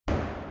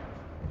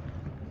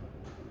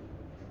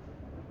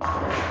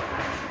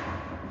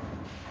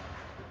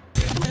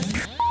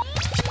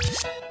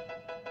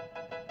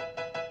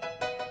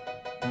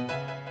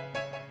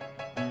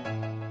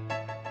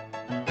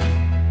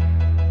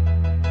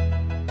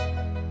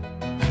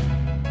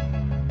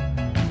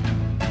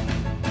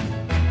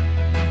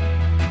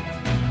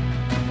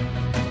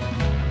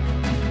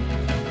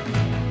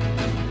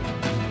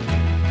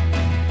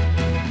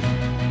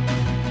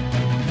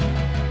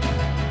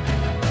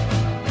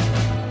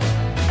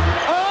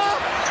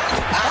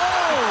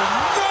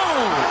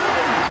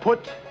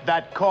Put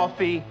that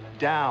coffee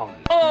down.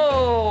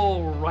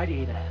 Oh,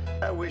 righty then.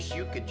 I wish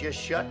you could just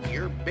shut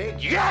your big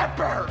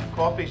yapper.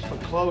 Coffee's for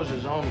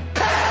closers only.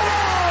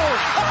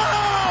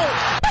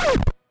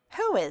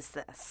 Who is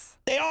this?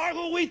 They are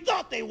who we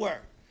thought they were,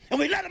 and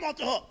we let them off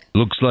the hook.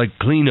 Looks like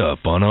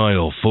cleanup on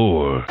aisle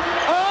 4.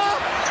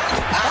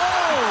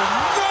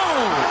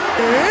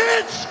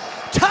 It's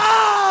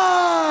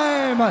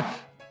time!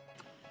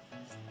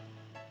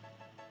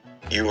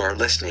 You are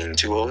listening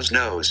to O's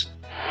Nose,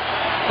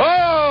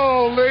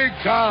 Holy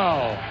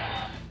cow!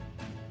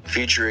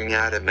 featuring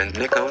Adam and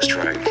Nick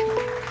Ostrike.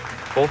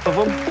 Both of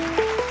them?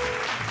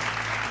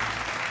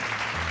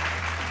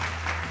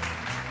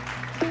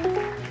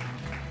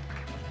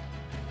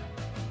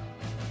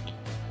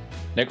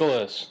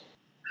 Nicholas.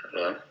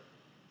 Hello?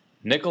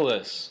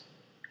 Nicholas.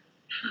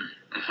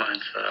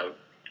 What's up?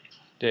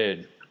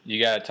 Dude, you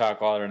gotta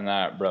talk louder than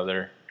that,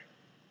 brother.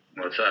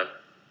 What's up?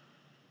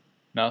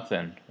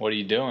 Nothing. What are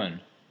you doing?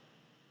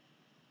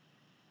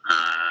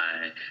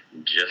 I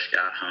just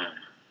got home.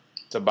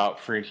 It's about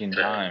freaking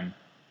time.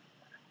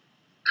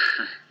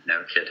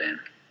 No kidding.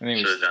 I think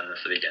Should have done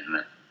this to begin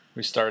with.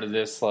 we started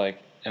this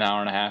like an hour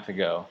and a half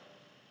ago.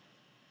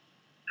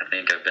 I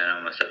think I've been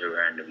almost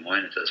everywhere in Des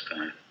Moines at this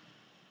point.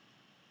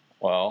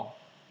 Well,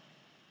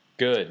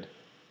 good.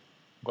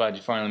 Glad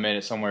you finally made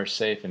it somewhere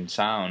safe and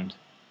sound.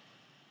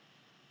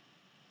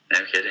 No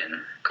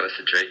kidding. Close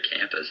to Drake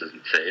campus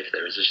isn't safe.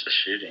 There was just a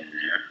shooting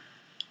there.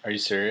 Are you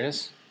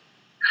serious?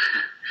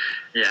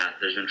 Yeah,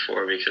 there's been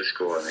 4 weeks of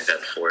school, and they've had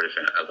 4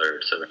 different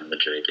alerts around the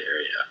Drake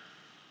area.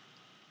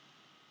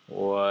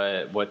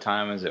 What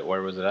time is it?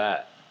 Where was it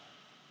at?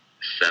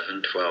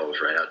 712,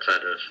 right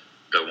outside of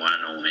the one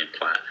and only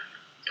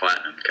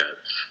Platinum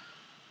Cuts.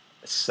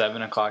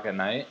 7 o'clock at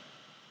night?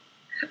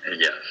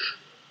 Yes.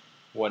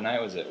 What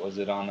night was it? Was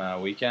it on a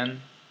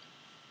weekend?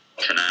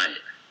 Tonight.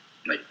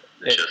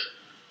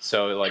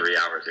 So like 3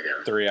 hours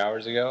ago. 3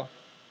 hours ago?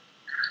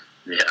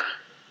 Yeah.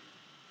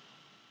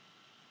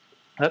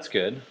 That's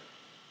good.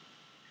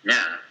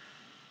 Yeah.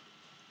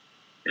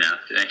 You know,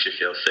 it makes you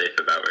feel safe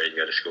about where you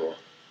go to school.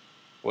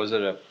 Was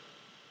it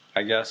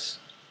I guess,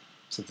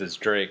 since it's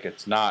Drake,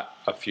 it's not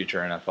a future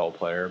NFL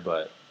player,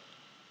 but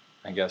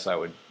I guess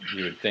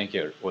you would think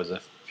it was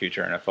a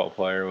future NFL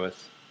player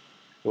with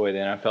the way the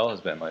NFL has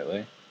been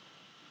lately.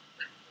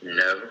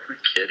 No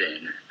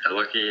kidding.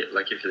 Lucky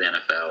for the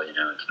NFL, you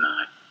know, it's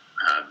not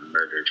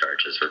murder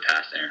charges for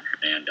past Aaron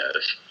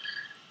Hernandez.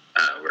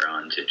 We're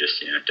on to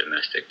just, you know,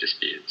 domestic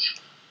disputes.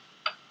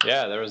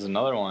 Yeah, there was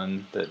another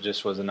one that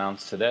just was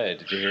announced today.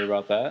 Did you hear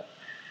about that?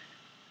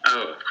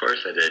 Oh, of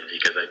course I did,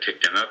 because I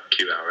picked him up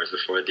 2 hours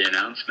before the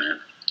announcement.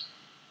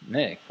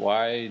 Nick,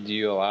 why do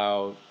you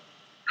allow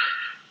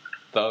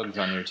thugs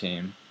on your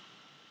team?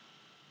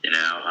 You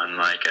know,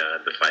 unlike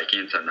the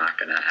Vikings, I'm not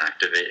going to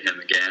activate him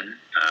again,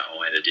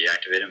 only to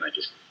deactivate him.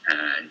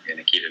 I'm going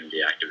to keep him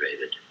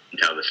deactivated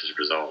until this is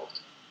resolved.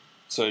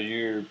 So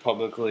you're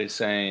publicly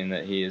saying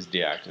that he is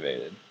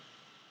deactivated?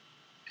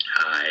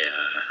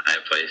 I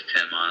placed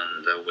him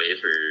on the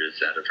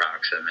waivers at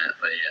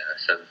approximately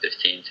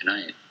 7:15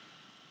 tonight.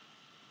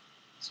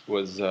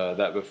 Was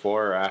that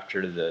before or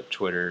after the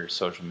Twitter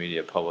social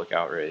media public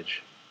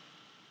outrage?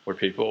 Were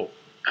people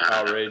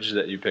outraged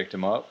that you picked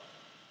him up?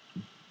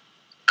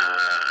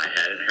 I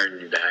hadn't heard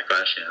any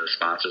backlash. You know, the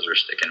sponsors were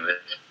sticking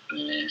with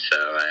me, so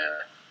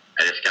I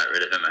just got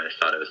rid of him. I just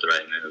thought it was the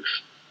right move.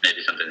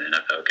 Maybe something the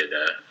NFL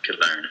could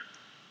learn.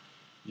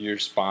 Your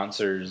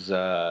sponsors,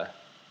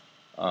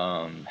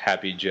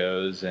 Happy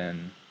Joe's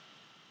and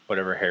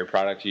whatever hair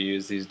product you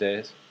use these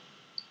days?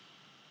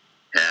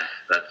 Yeah,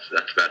 that's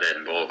about it.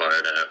 And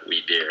Boulevard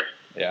wheat beer.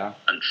 Yeah.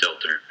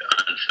 Unfiltered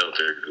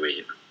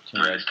wheat.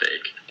 My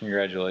mistake.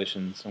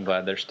 Congratulations. I'm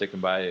glad they're sticking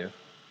by you.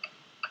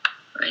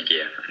 Thank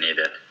you. I need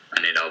it.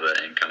 I need all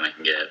the income I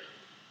can get.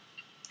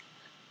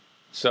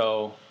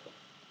 So,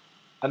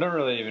 I don't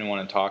really even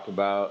want to talk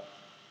about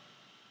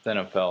the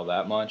NFL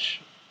that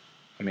much.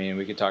 I mean,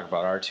 we could talk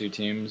about our two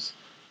teams,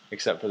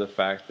 except for the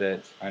fact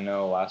that I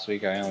know last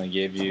week I only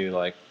gave you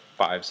like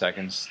 5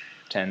 seconds,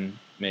 10,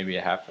 maybe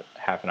a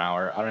half an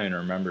hour. I don't even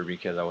remember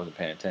because I wasn't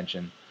paying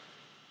attention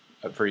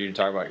for you to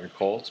talk about your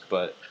Colts.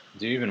 But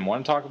do you even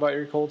want to talk about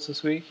your Colts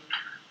this week?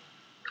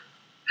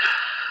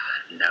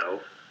 No.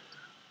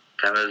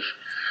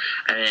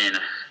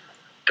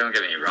 Don't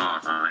get me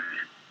wrong.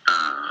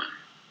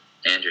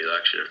 Andrew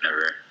Luck should have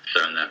never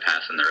thrown that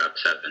pass in the rep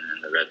 7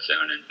 in the red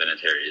zone, and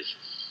Vinatieri's,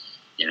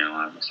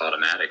 almost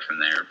automatic from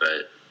there.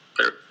 But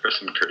there were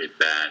some pretty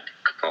bad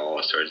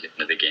calls towards the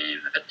end of the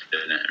game that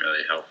didn't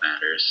really help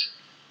matters.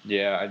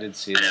 Yeah, I did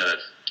see I know that.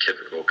 that's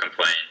typical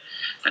complaint.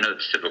 I know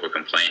it's typical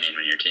complaining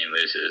when your team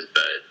loses,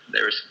 but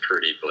there was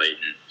pretty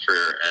blatant for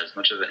as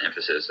much of an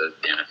emphasis as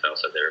the NFL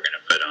said they were going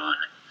to put on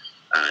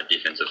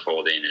defensive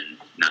holding and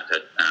not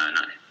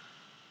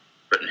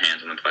putting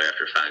hands on the player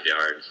after 5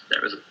 yards.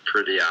 There was a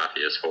pretty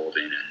obvious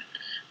holding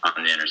and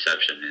on the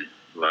interception and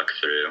luck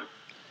through.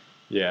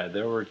 Yeah,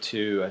 there were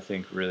two, I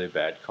think, really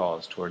bad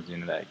calls towards the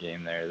end of that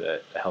game there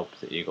that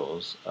helped the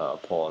Eagles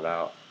pull it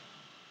out.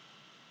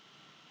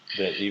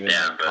 That even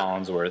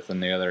Collinsworth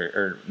and the other,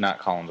 or not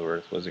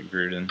Collinsworth, was it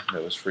Gruden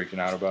that was freaking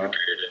out about?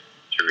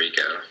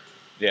 Jericho.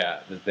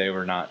 Yeah, that they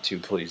were not too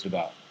pleased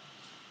about.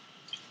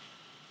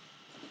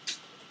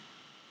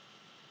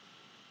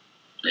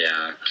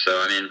 Yeah,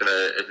 so, I mean, but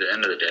at the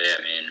end of the day,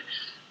 I mean,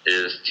 it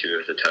is two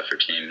of the tougher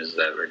teams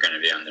that were going to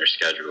be on their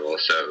schedule.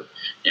 So,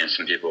 you know,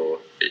 some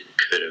people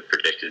could have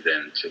predicted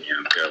them to, you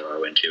know,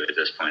 go 0-2 at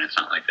this point. It's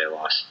not like they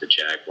lost to the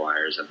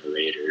Jaguars and the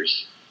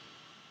Raiders.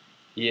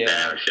 Yeah.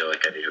 Then I would feel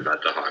like I do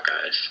about the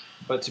Hawkeyes.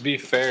 But to be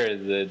fair,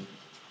 the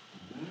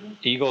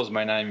Eagles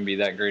might not even be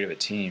that great of a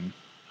team.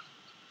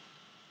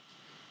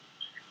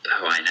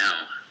 Oh, I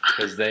know.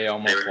 Because they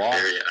almost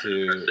lost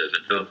to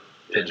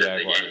the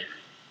Jaguars.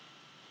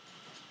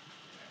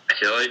 I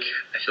feel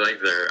like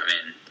they're, I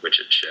mean, which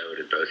it showed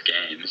in both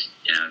games,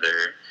 you know,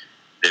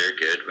 they're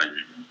good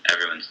when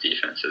everyone's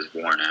defense is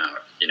worn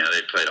out. You know,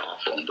 they played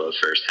awful in both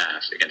first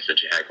halves against the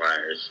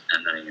Jaguars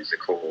and then against the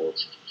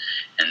Colts.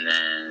 And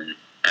then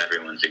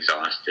everyone's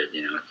exhausted,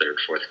 you know, third,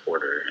 fourth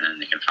quarter, and then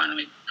they can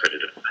finally put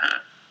it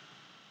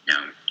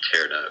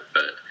tear it up.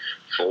 But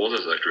Foles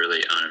has looked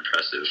really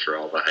unimpressive for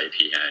all the hype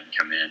he had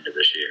coming into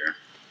this year.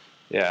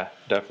 Yeah,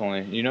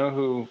 definitely. You know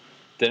who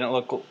didn't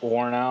look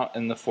worn out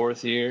in the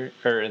fourth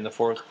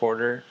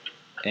quarter,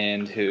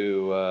 and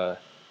who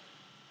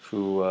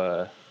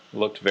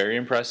looked very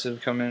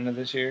impressive coming into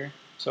this year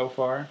so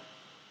far?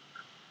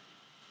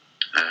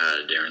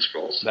 Darren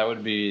Sproles. That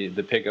would be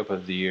the pickup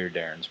of the year,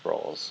 Darren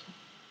Sproles.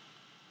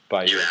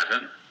 You have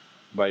him?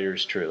 By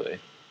yours truly.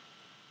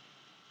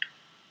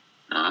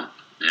 Well,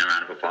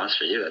 round of applause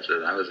for you.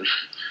 That was an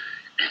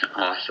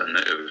awesome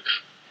move.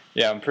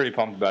 Yeah, I'm pretty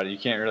pumped about it. You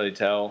can't really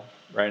tell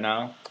right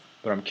now,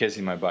 but I'm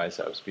kissing my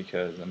biceps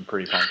because I'm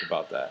pretty pumped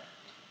about that.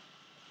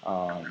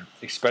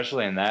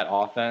 Especially in that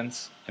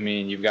offense. I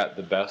mean, you've got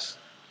the best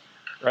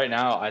right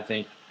now. I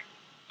think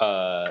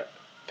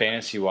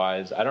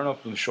fantasy-wise, I don't know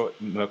if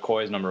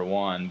McCoy's number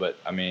one, but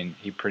I mean,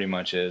 he pretty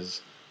much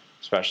is,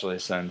 especially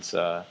since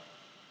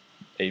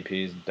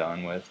AP's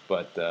done with.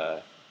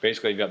 But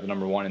basically, you've got the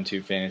number 1 and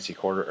 2 fantasy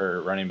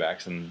running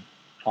backs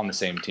on the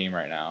same team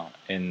right now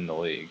in the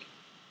league.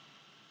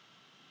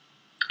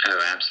 Oh,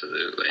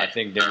 absolutely. I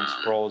think Darren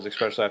Sproles,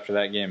 especially after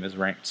that game, is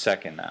ranked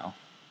second now.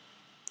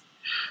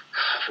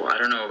 Well, I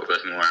don't know what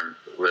was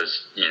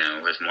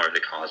more of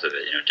the cause of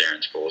it. You know,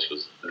 Darren Sproles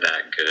was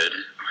that good,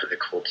 or the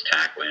Colts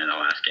tackling in the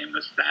last game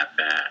was that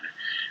bad.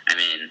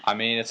 I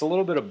mean, it's a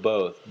little bit of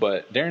both,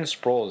 but Darren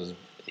Sproles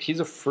he's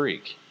a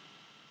freak.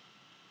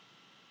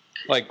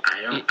 Like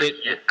I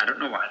don't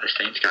know why the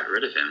Saints got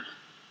rid of him.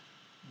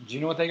 Do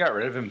you know what they got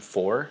rid of him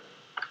for?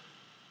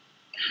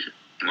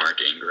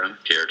 Mark Ingram,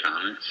 Pierre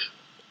Thomas.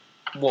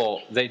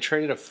 Well, they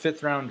traded a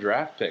 5th-round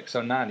draft pick,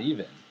 so not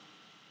even.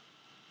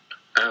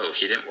 Oh,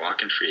 he didn't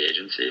walk in free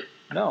agency?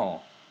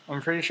 No. I'm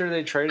pretty sure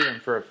they traded him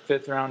for a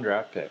 5th-round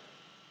draft pick.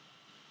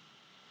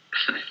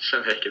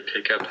 So they could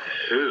pick up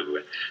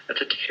who?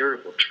 That's a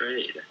terrible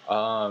trade.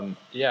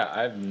 Yeah,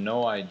 I have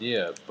no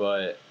idea,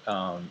 but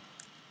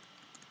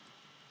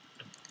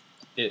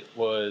it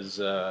was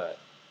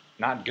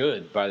not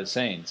good by the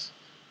Saints.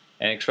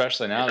 And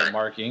especially now that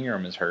Mark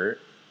Ingram is hurt.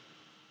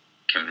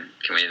 Can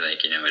we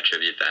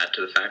attribute that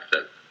to the fact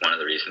that one of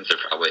the reasons they're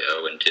probably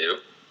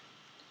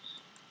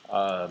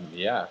 0-2?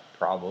 Yeah,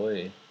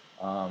 probably.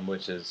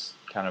 Which is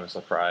kind of a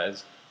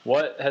surprise.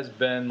 What has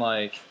been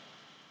like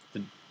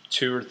the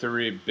 2 or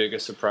 3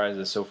 biggest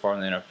surprises so far in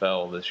the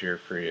NFL this year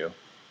for you?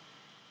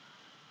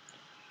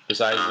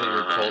 Besides that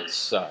your Colts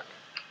suck,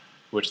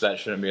 which that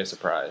shouldn't be a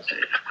surprise.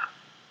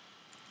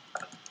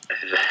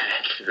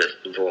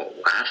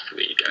 Last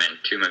week,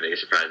 2 of my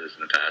biggest surprises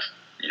in the past,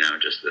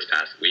 just this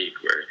past week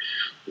were,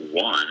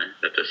 one,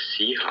 that the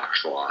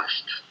Seahawks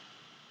lost.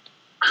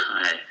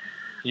 I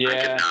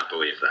could not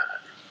believe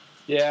that.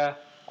 Yeah.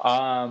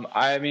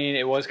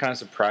 It was kind of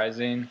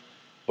surprising,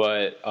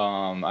 but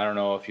I don't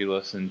know if you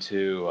listened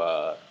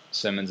to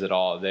Simmons at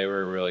all. They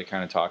were really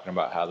kind of talking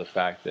about how the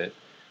fact that,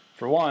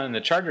 for one,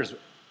 the Chargers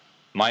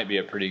might be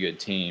a pretty good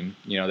team.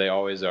 They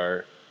always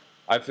are.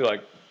 I feel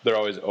like they're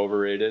always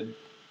overrated.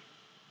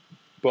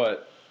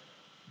 But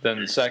then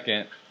the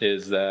second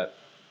is that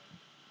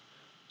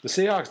the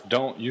Seahawks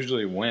don't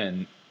usually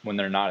win when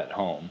they're not at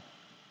home.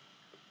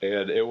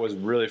 And it was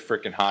really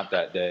freaking hot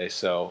that day,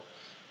 so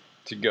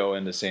to go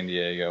into San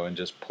Diego and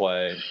just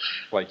play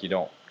like you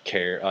don't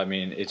care,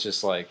 it's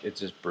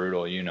just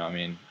brutal, you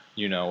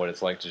know what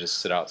it's like to just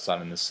sit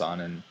outside in the sun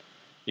and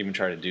even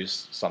try to do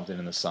something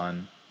in the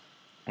sun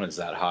when it's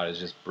that hot is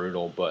just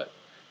brutal. But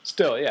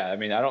still, yeah, I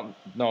don't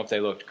know if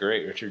they looked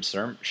great. Richard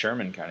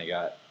Sherman kind of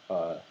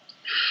got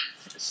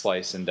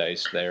slice and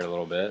dice there a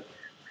little bit.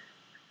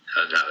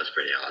 That was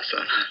pretty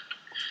awesome.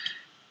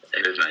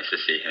 It was nice to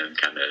see him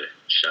kind of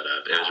shut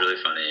up. It was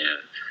really funny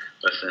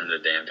listening to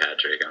Dan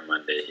Patrick on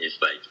Monday. He's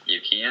like, you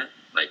can't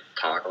like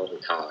talk all the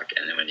talk,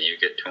 and then when you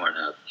get torn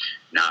up,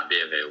 not be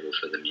available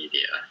for the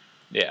media.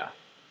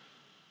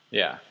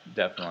 Yeah,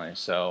 definitely.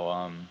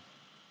 So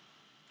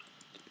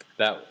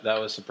that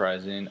was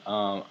surprising.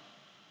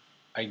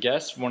 I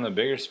guess one of the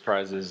bigger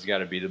surprises has got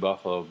to be the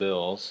Buffalo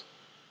Bills.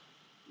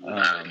 I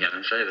was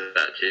gonna say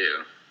that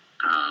too.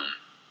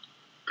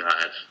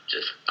 That's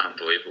just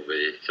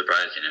unbelievably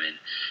surprising. I mean,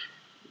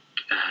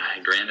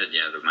 granted,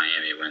 the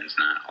Miami win's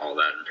not all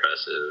that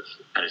impressive.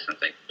 I just don't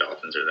think the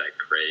Dolphins are that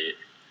great.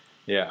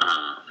 Yeah.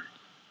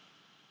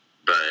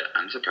 But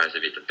I'm surprised they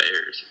beat the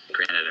Bears.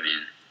 Granted, I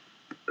mean,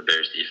 the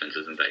Bears' defense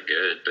isn't that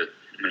good, but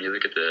when you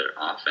look at their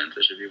offense,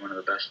 it should be one of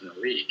the best in the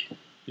league.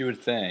 You would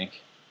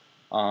think.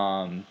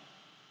 On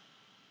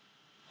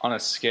a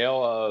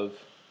scale of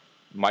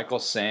Michael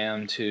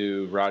Sam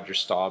to Roger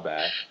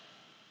Staubach,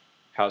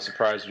 how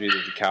surprised were you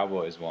that the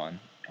Cowboys won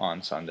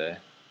on Sunday?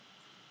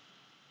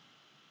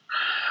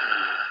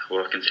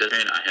 Well,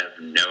 considering I have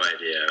no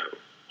idea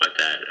what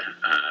that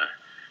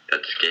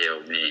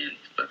scale means,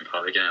 I'm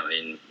probably going to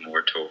lean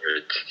more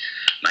towards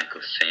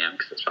Michael Sam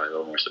because it's probably a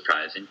little more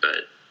surprising.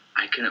 But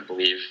I couldn't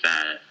believe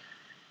that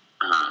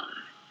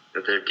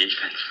their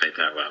defense played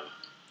that well.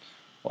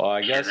 Well,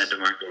 I guess. And that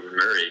DeMarco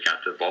Murray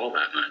got the ball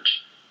that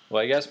much.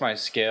 Well, I guess my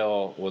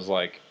scale was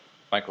like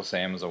Michael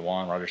Sam was a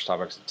 1, Roger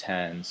Staubach's a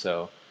 10.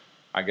 So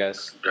I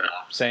guess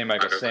saying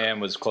Michael Sam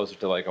was closer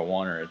to like a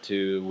 1 or a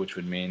 2, which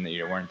would mean that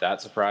you weren't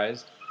that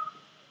surprised.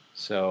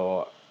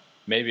 So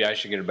maybe I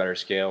should get a better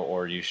scale,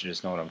 or you should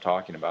just know what I'm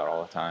talking about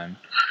all the time.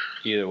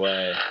 Either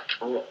way,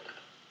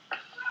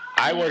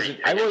 I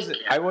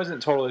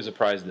wasn't totally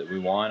surprised that we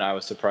won. I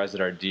was surprised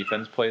that our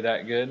defense played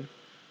that good.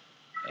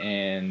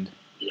 And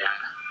yeah,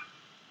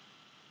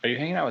 are you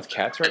hanging out with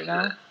cats right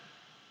now?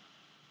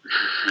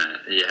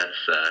 Yes,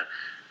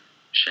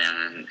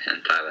 Shannon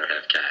and Tyler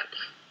have cats.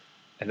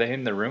 Are they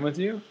in the room with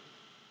you?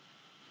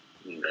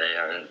 They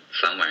are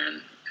somewhere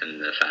in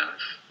this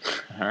house.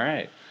 All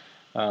right.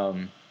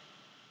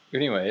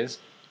 Anyways,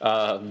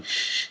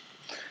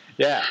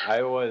 yeah,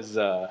 I was.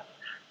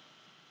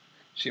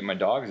 Shoot, my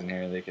dog's in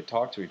here. They could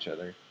talk to each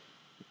other.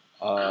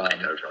 That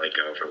would probably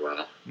go over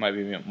well. Might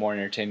be more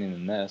entertaining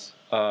than this.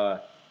 I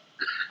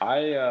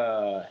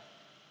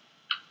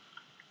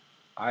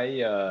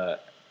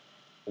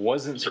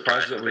wasn't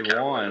surprised that we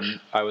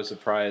won. I was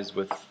surprised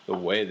with the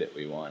way that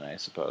we won, I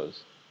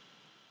suppose.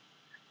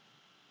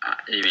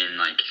 You mean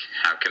like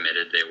how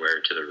committed they were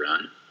to the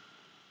run?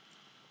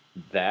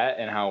 That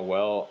and how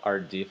well our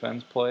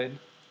defense played?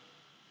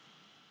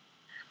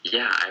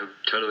 Yeah, I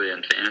totally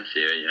in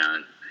fantasy,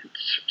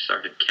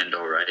 started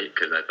Kendall Wright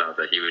because I thought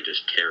that he would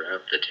just tear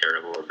up the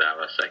terrible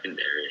Dallas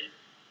secondary.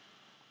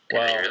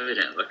 Well, they really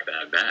didn't look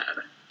that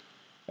bad.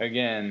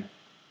 Again,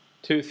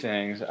 two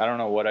things. I don't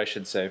know what I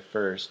should say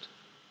first.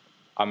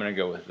 I'm going to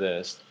go with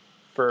this.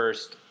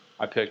 First,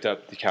 I picked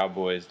up the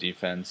Cowboys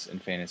defense in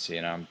fantasy,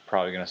 and I'm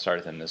probably going to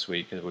start them this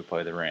week because we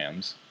play the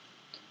Rams.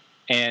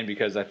 And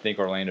because I think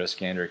Orlando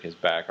Scandrick is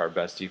back, our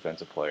best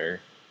defensive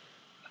player,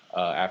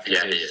 after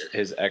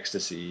his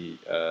ecstasy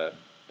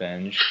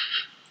binge.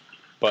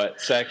 But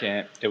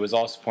second, it was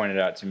also pointed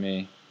out to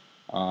me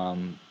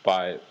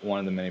by one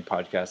of the many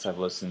podcasts I've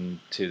listened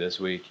to this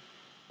week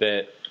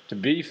that, to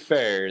be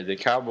fair, the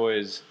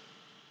Cowboys'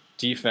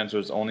 defense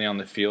was only on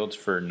the field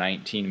for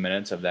 19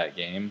 minutes of that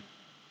game.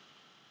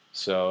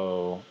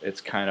 So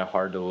it's kind of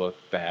hard to look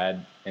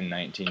bad in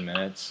 19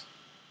 minutes.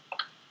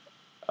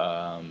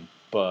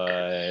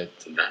 But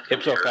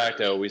ipso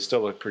facto, we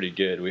still look pretty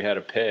good. We had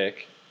a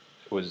pick.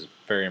 It was a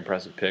very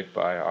impressive pick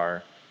by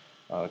our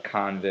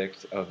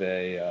convict of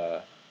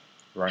a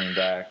running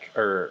back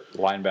or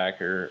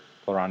linebacker,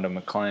 Lorando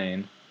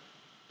McClain.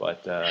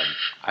 But,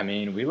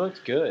 we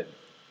looked good.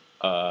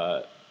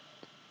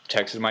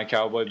 Texted my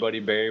Cowboy buddy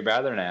Barry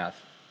Bathernath.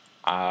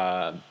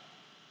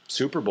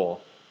 Super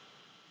Bowl.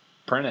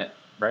 Print it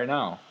right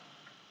now.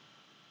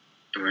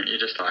 Weren't you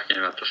just talking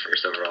about the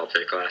first overall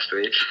pick last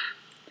week?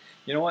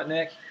 You know what,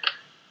 Nick?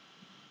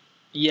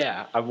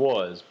 Yeah, I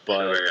was,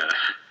 but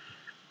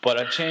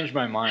I changed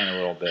my mind a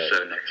little bit.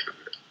 So next week.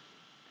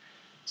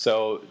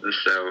 So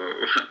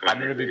I'm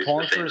going to be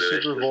pulling for a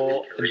Super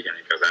Bowl. Are we going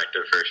to go back to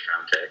a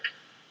first-round pick?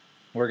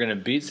 We're going to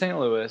beat St.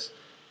 Louis,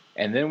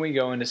 and then we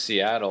go into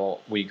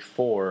Seattle week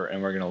 4,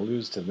 and we're going to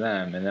lose to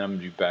them, and then I'm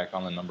going to be back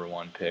on the number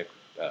 1 pick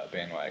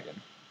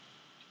bandwagon.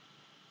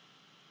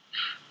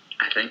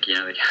 I think,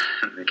 the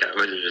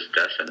Cowboys are just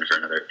destined for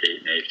another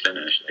 8-8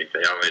 finish, like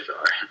they always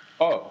are.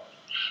 Oh,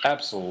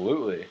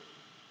 absolutely.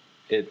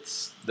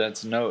 It's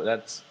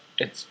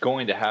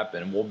going to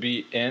happen.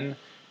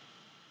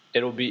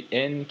 It'll be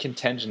in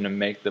contention to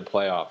make the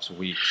playoffs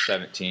week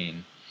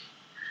 17.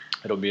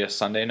 It'll be a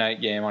Sunday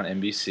night game on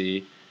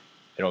NBC.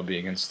 It'll be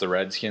against the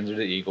Redskins or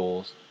the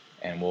Eagles,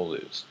 and we'll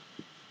lose.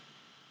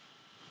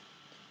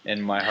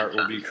 And my heart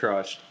will be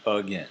crushed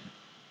again.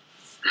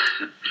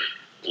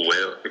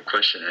 The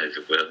question is,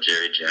 will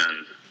Jerry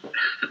Jones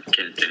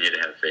continue to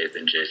have faith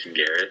in Jason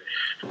Garrett?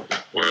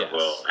 Or Yes.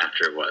 will,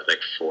 after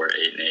 4,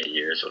 8, and 8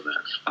 years, will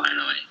that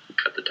finally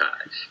cut the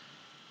ties?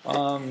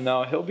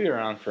 No, he'll be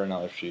around for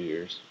another few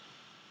years.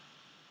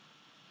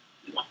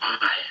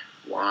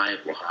 Why?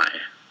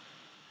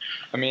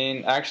 I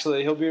mean,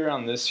 actually, he'll be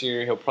around this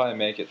year. He'll probably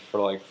make it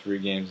for 3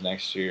 games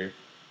next year.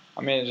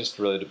 I mean, it just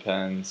really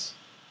depends.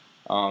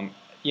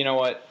 You know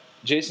what?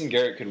 Jason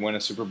Garrett could win a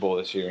Super Bowl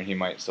this year, and he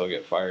might still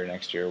get fired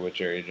next year with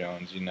Jerry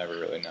Jones. You never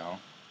really know.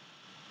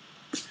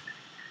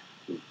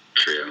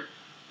 True.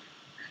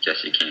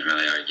 Guess you can't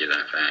really argue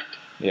that fact.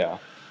 Yeah.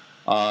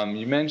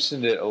 You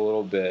mentioned it a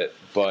little bit,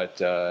 but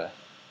the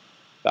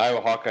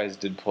Iowa Hawkeyes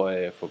did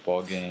play a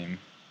football game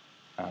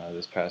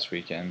this past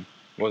weekend.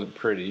 It wasn't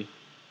pretty,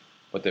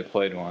 but they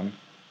played one.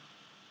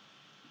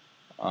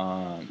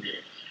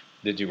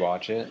 Did you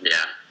watch it?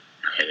 Yeah,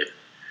 I hate it.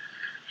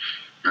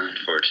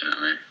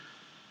 Unfortunately.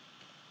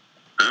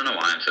 I don't know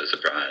why I'm so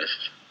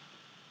surprised.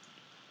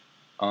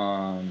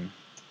 I'll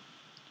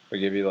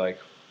give you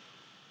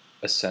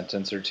a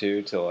sentence or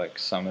two to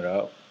sum it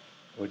up.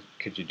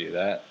 Could you do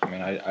that? I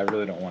mean, I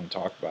really don't want to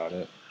talk about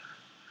it.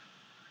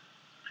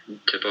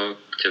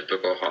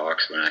 Typical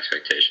Hawks when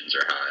expectations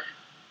are high.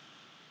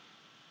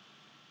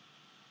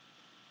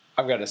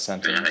 I've got a I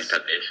sentence. mean, I think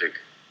that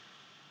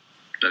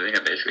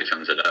basically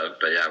sums it up.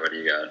 But yeah, what do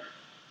you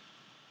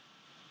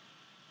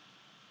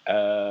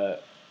got?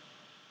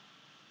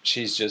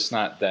 She's just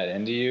not that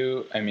into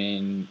you. I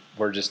mean,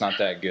 we're just not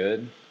that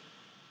good.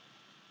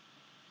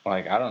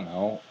 I don't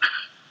know.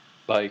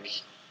 I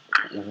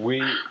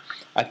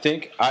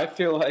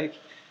feel like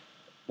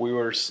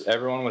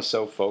everyone was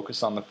so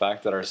focused on the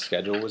fact that our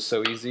schedule was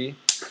so easy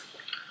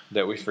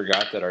that we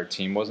forgot that our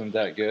team wasn't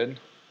that good.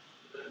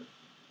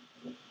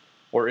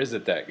 Or is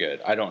it that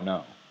good? I don't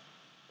know.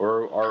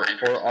 Or are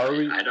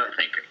we? I don't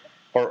think.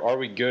 Or are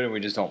we good and we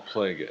just don't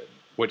play good,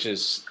 which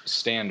is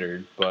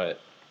standard,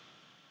 but.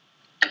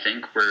 I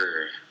think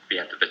we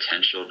have the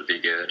potential to be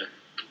good.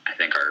 I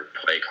think our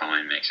play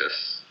calling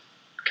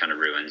kind of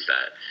ruins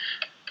that.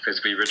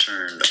 Because we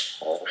returned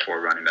all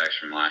 4 running backs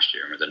from last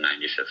year with a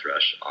 95th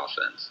rush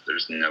offense.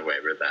 There's no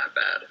way we're that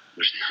bad.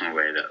 There's no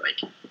way that,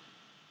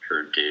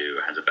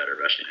 Purdue has a better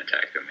rushing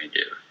attack than we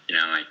do.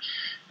 I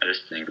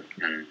just think...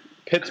 And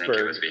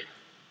Pittsburgh,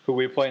 who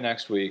we play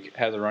next week,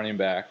 has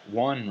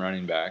one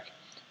running back,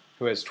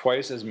 who has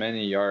twice as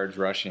many yards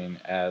rushing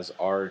as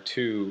our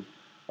 3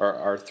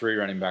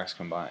 running backs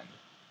combined.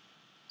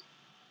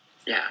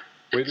 Yeah.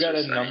 We've got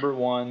a number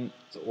 1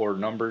 or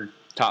we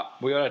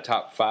got a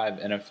top 5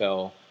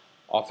 NFL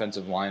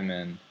offensive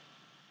lineman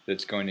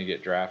that's going to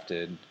get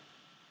drafted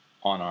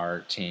on our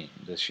team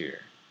this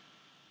year.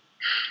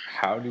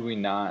 How do we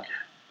not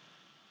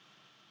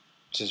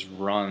just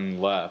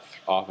run left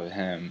off of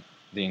him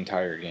the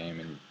entire game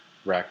and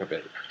rack up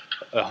at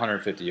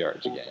 150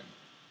 yards a game?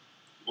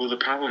 Well, the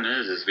problem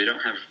is we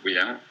don't have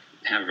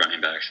running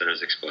backs that are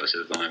as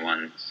explosive. The only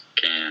ones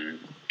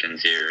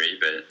Kinsari,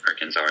 but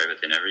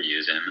they never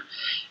use him.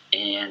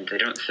 And they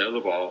don't throw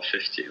the ball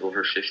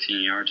over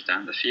 15 yards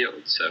down the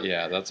field. So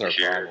yeah, that's our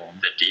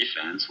problem. The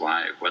defense,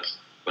 what's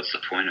the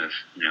point of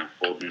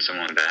holding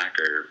someone back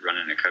or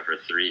running a cover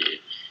 3?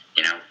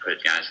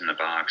 Put guys in the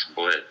box,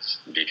 blitz,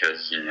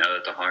 because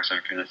that the Hawks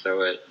aren't going to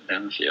throw it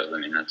down the field. I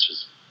mean, that's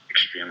just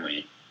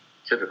extremely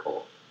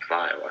typical of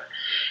Iowa.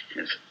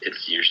 And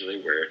it's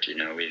usually worked.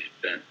 We've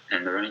been,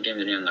 and the running game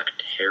didn't even look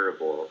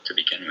terrible to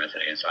begin with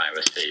against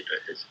Iowa State, but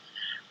it's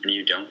when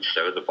you don't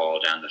throw the ball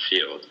down the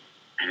field.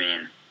 I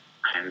mean,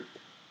 I've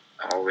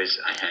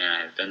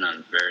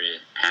been very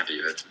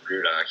happy with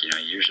Rudock,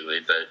 usually,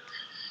 but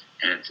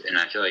and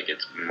I feel like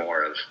it's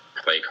more of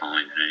play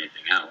calling than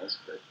anything else,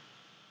 but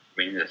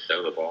we need to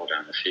throw the ball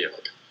down the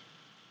field.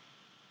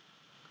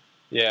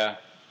 Yeah,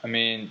 I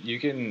mean,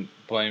 you can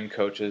blame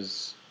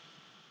coaches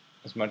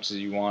as much as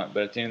you want,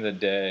 but at the end of the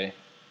day,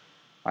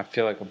 I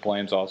feel like the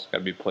blame's also got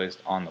to be placed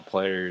on the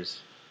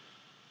players,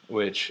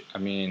 which, I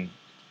mean,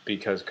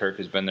 because Kirk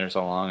has been there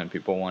so long and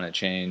people want to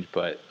change,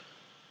 but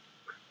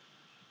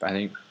I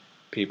think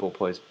people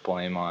place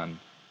blame on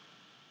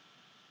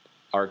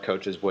our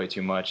coaches way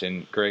too much.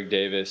 And Greg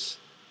Davis,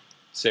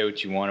 say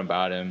what you want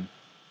about him,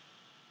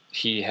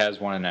 he has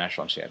won a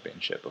national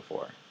championship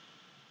before.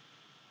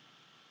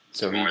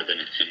 So more than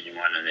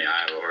anyone in the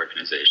Iowa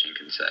organization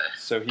can say.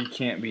 So he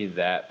can't be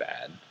that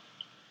bad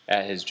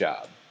at his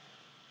job.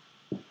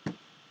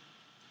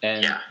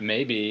 And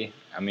maybe,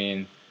 I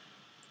mean,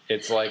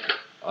 it's like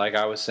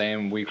I was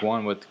saying week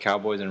 1 with the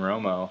Cowboys and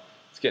Romo,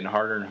 it's getting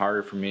harder and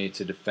harder for me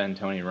to defend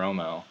Tony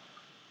Romo.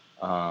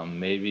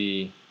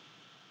 Maybe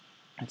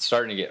it's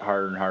starting to get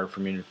harder and harder for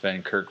me to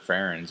defend Kirk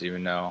Ferentz,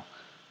 even though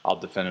I'll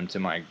defend him to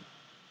my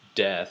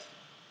death.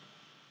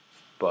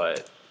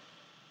 But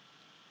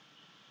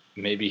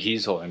maybe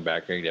he's holding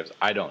back Greg Davis.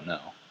 I don't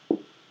know.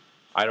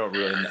 I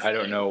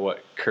don't know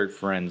what Kirk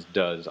Ferentz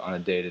does on a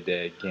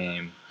day-to-day,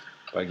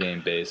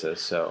 game-by-game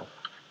basis, so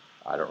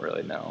I don't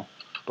really know.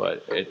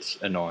 But it's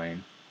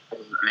annoying. I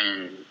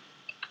mean,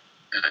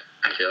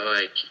 I feel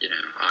like,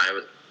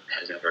 Iowa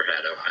has never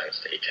had Ohio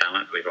State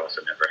talent. We've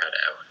also never had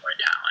Illinois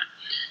talent.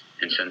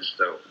 And since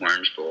the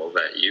Orange Bowl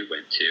that you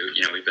went to,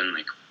 we've been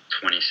like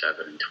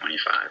 27 and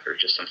 25, or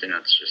just something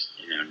that's just,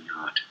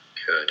 not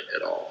good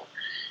at all.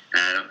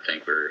 And I don't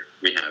think we're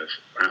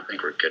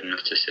good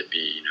enough to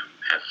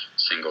have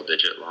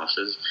single-digit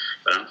losses.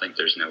 But I don't think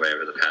there's no way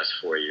over the past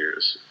 4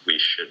 years we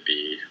should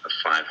be a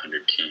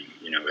 500 team.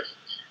 With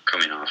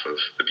coming off of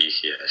a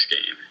BCS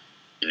game,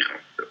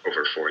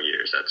 over 4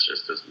 years, that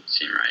just doesn't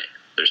seem right.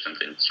 There's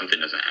something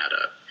doesn't add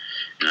up.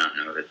 And I don't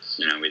know if it's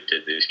we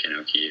did lose Ken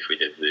O'Keefe, we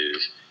did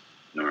lose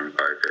Norm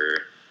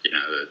Parker.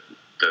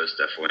 Those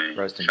definitely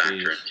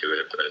factor into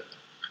it.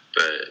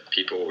 But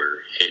people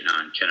were hating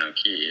on Ken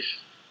O'Keefe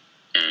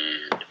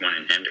and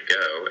wanting him to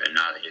go, and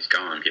now that he's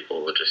gone,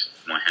 people will just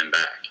want him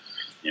back.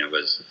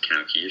 Was Ken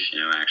O'Keefe,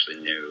 actually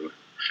knew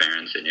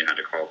Ferentz and knew how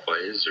to call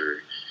plays,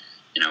 or,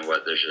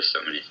 what? There's just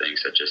so many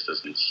things that just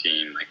doesn't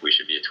seem like we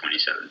should be a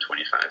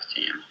 27-25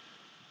 team.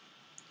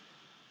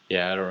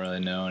 Yeah, I don't really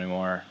know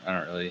anymore. I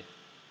don't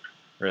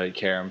really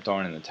care. I'm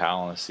throwing in the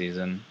towel this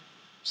season.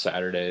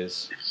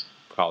 Saturdays,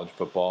 college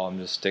football. I'm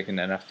just sticking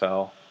to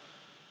NFL.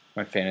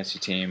 My fantasy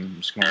team.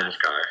 I'm just going to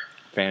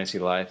fantasy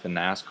life and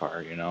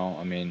NASCAR,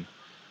 I mean,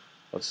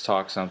 let's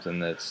talk something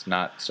that's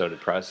not so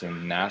depressing.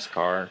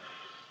 NASCAR.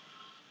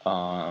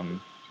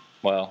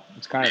 Well,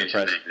 it's kind of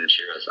depressing.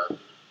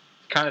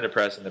 Kind of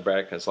depressing that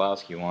Brad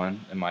Keselowski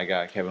won, and my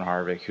guy Kevin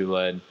Harvick, who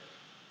led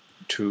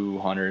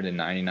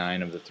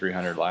 299 of the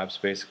 300 laps,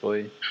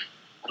 basically,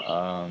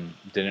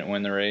 didn't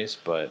win the race,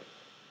 but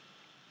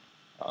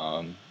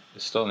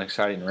it's still an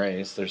exciting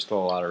race. There's still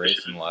a lot of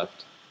racing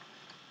left.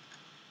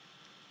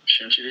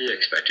 Shouldn't you be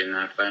expecting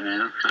that by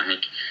now?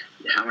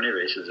 How many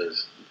races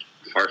has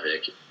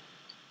Harvick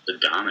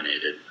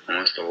dominated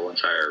almost the whole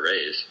entire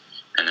race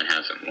and then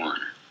hasn't won?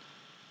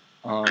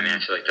 I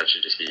feel like that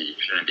should you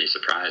shouldn't be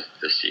surprised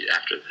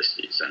after this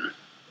season.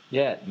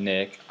 Yeah,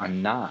 Nick,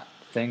 I'm not.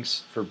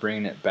 Thanks for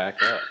bringing it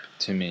back up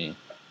to me.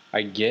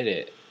 I get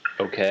it,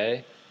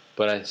 okay?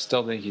 But I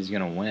still think he's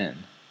going to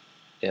win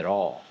it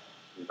all.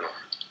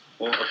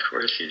 Well, of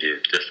course you do.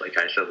 Just like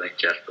I still think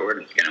Jeff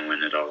Gordon's going to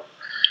win it all.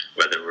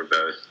 Whether we're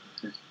both...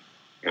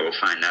 We'll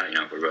find out,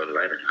 if we're both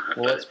right or not.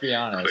 Well, let's be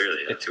honest.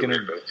 Clearly,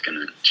 we're both going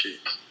to choose.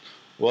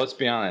 Well, let's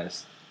be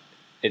honest.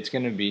 It's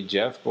going to be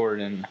Jeff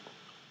Gordon,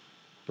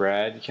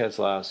 Brad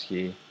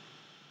Keselowski,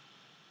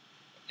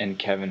 and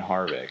Kevin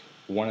Harvick.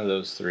 One of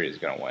those three is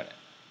going to win it.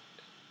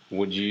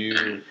 Would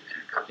you,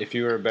 if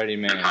you were a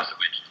betting man...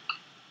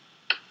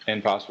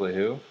 And possibly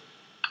who?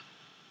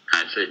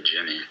 I'd say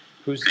Jimmy.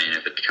 Who's Jimmy?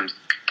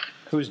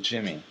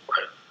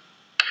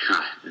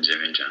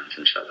 Jimmy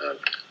Johnson, shut up.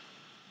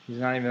 He's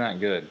not even that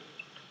good.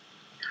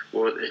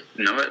 Well, what? Dad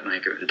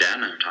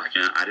and I were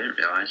talking, I didn't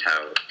realize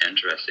how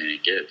interesting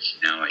it gets,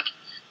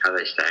 how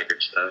they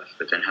staggered stuff,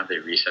 but then how they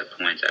reset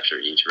points after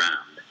each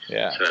round.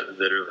 Yeah. So it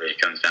literally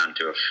comes down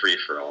to a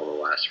free-for-all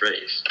the last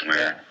race,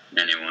 where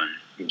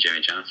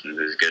Jimmy Johnson's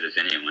as good as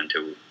anyone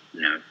to,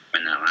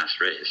 win that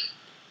last race,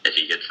 if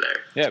he gets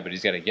there. Yeah, but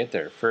he's got to get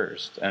there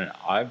first. And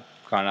I've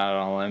gone out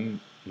on a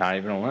limb, not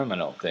even a limb, I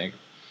don't think.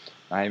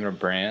 Not even a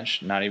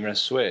branch, not even a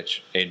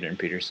switch, Adrian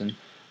Peterson.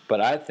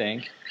 But I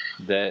think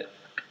that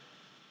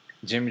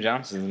Jimmy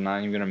Johnson is not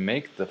even going to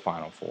make the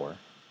Final Four.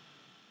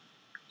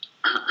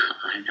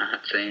 I'm not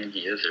saying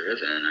he is or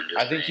isn't.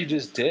 I think you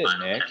just did,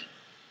 Nick.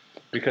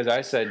 Because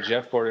I said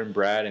Jeff Gordon,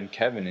 Brad, and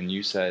Kevin, and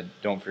you said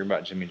don't forget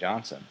about Jimmy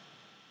Johnson.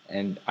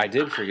 And I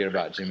did forget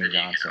about Jimmy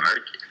Johnson.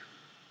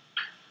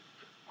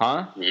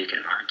 Huh? You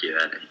can argue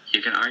that.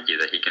 You can argue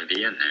that he can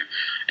be in there.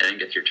 I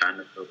think if you're trying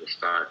to fill the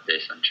spot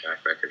based on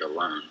track record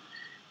alone,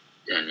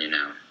 then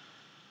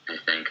I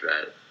think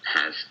that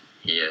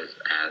he is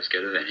as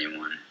good as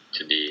anyone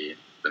to be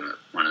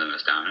one of the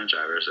most dominant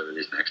drivers over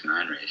these next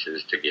 9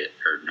 races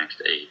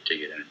next 8 to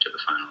get into the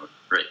final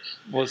race.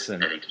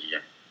 Listen,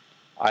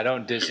 I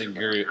don't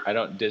disagree. I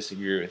don't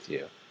disagree with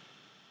you.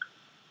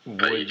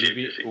 Would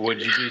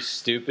you be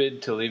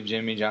stupid to leave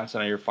Jimmy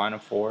Johnson on your Final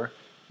Four?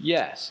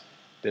 Yes.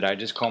 Did I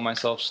just call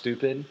myself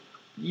stupid?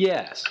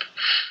 Yes.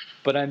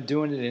 But I'm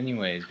doing it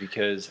anyways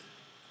because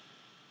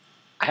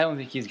I don't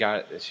think he's got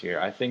it this year.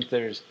 I think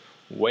there's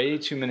way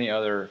too many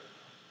other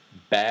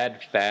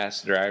bad,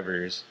 fast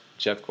drivers,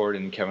 Jeff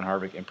Gordon and Kevin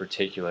Harvick in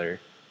particular,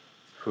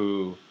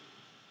 who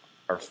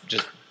are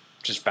just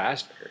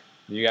faster.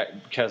 You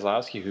got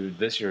Keselowski, who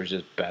this year is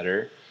just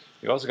better.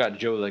 You also got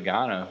Joe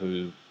Logano,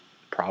 who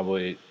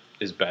probably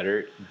is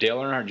better. Dale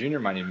Earnhardt Jr.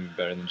 might even be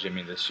better than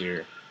Jimmy this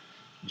year.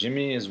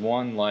 Jimmy hasn't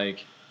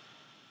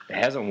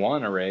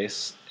won a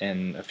race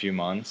in a few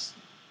months.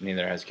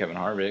 Neither has Kevin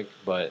Harvick,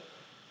 but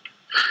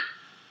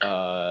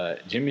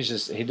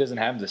Jimmy's he doesn't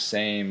have the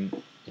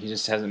same. He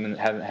just hasn't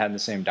had the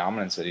same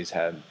dominance that he's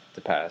had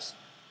the past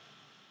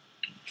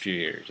few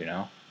years.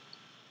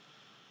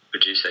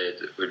 Would you say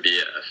it would be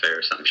a fair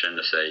assumption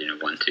to say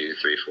 1, 2,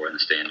 3, 4 in the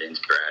standings?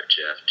 Brad,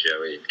 Jeff,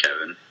 Joey, and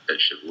Kevin that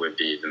would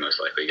be the most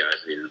likely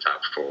guys to be in the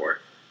top 4,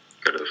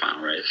 go to the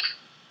final race.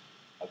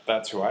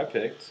 That's who I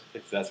picked.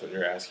 If that's what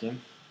you're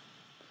asking.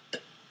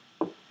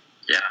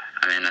 Yeah,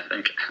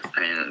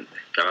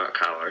 How about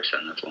Kyle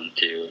Larson? That's 1,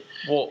 2,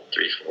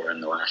 3, 4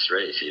 in the last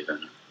race,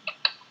 even.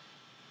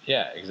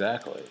 Yeah,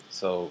 exactly.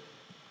 So,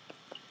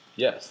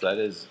 yes, that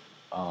is.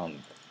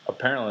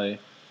 Apparently,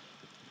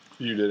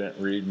 you didn't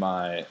read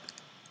my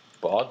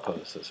blog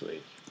post this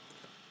week.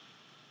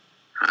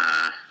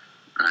 I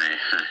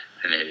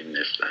maybe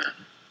missed that.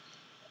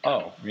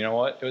 Oh, you know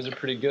what? It was a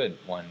pretty good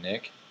one,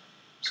 Nick.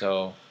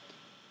 So,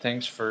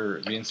 thanks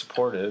for being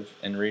supportive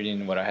and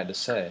reading what I had to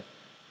say.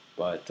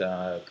 But,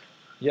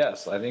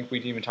 yes, I think we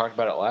even talked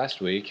about it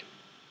last week.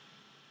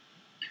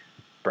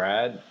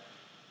 Brad,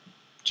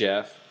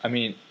 Jeff.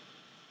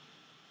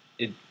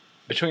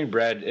 Between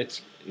Brad,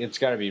 it's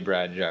got to be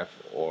Brad, Jeff,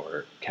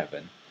 or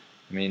Kevin.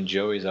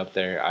 Joey's up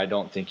there. I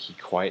don't think he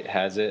quite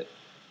has it.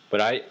 But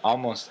I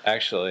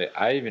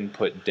even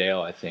put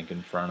Dale, I think,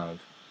 in front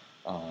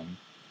of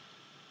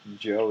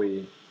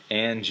Joey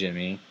and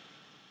Jimmy.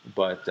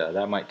 But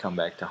that might come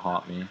back to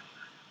haunt me.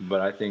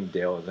 But I think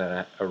Dale has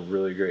had a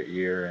really great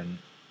year. And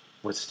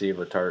with Steve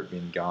Letarte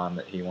being gone,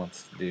 that he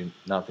wants to do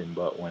nothing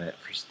but win it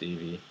for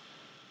Stevie.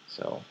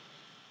 So,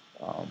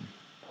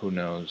 who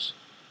knows?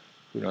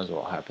 Who knows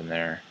what will happen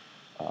there?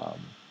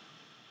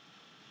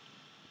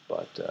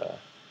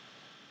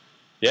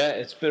 Yeah,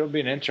 it'll be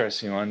an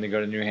interesting one to go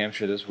to New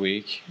Hampshire this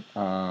week.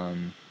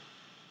 It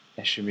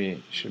should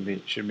be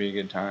a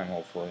good time,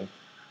 hopefully.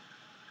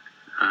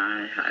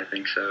 I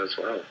think so as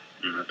well.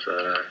 And let's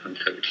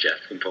hope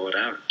Jeff can pull it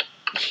out.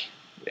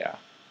 Yeah.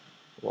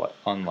 What?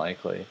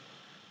 Unlikely.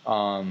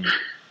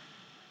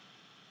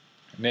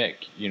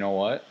 Nick, you know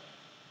what?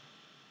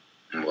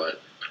 What?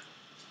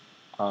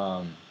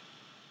 I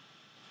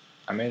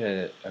made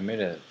a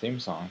theme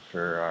song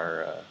for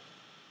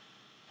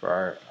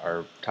our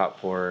top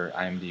 4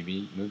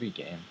 IMDb movie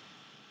game.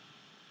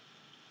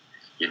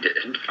 You did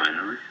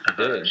finally? I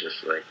thought it was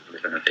just like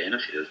within a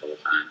fantasy this whole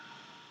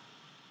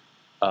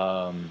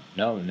time.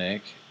 No,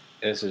 Nick.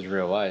 This is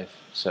real life.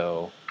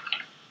 So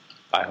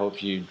I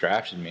hope you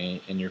drafted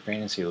me in your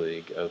fantasy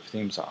league of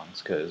theme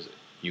songs because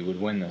you would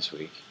win this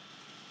week.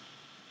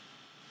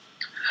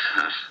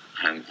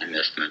 I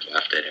missed my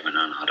draft date. I went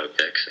on auto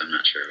pick, so I'm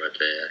not sure what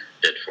they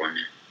did for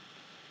me.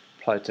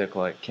 Probably took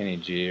like Kenny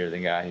G or the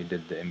guy who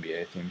did the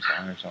NBA theme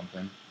song or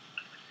something.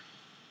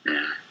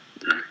 Yeah,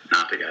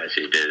 not the guys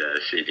who did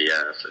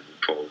CBS and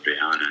pulled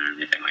Rihanna or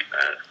anything like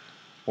that.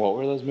 What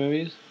were those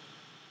movies?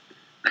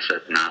 I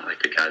said not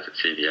like the guys at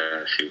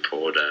CBS who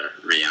pulled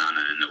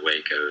Rihanna in the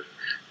wake of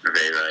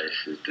Ray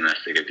Rice's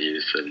domestic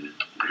abuse, and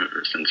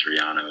since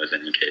Rihanna was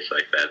in a case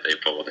like that, they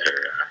pulled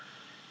her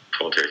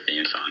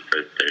theme song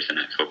for Thursday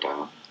Night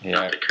Football,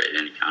 not to create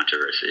any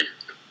controversy.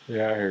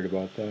 Yeah, I heard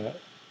about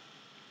that.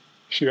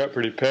 She got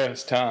pretty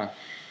pissed, huh?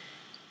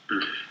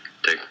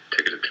 Took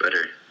it to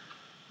Twitter.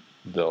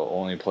 The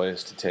only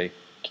place to take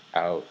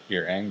out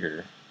your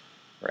anger,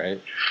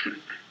 right?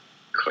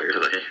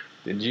 Clearly.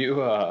 Did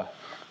you,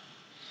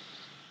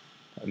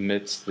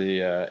 amidst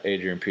the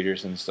Adrian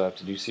Peterson stuff,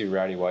 did you see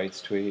Rowdy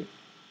White's tweet?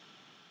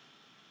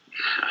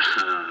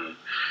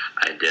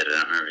 I did. I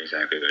don't remember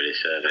exactly what he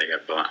said. I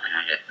got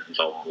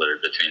involved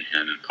between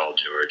him and Paul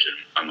George, and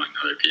among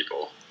other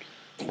people.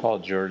 Paul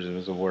George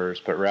was the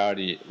worst, but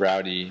Rowdy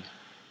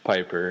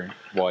Piper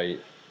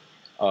White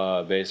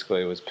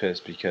basically was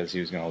pissed because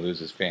he was going to lose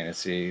his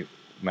fantasy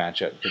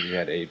matchup because he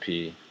had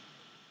AP.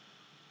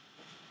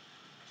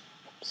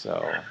 So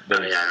I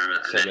remember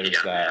that. He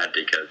got mad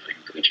because the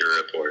Bleacher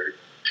Report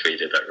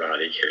tweeted that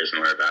Roddy cares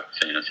more about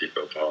fantasy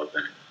football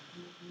than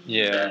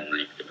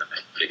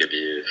domestic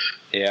abuse.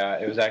 Yeah,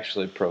 it was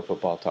actually Pro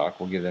Football Talk.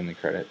 We'll give them the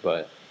credit,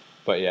 but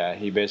yeah,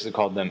 he basically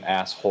called them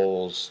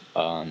assholes.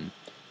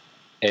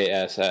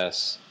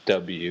 ASSWHOLES,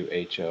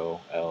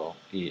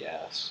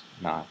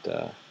 not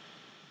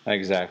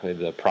exactly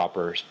the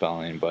proper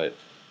spelling, but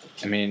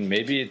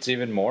maybe it's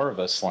even more of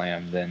a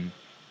slam than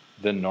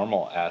the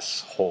normal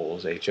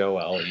assholes,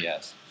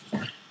 HOLES.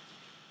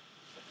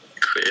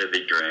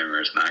 Clearly,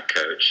 Grammer's not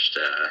coached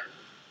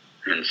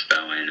in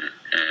spelling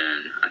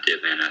at the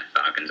Atlanta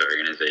Falcons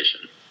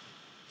organization.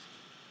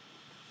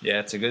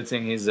 Yeah, it's a good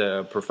thing he's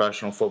a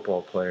professional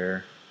football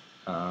player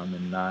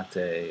and not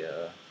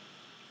a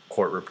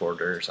court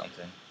reporter or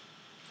something.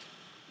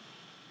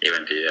 He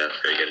wouldn't be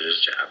very good at his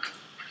job.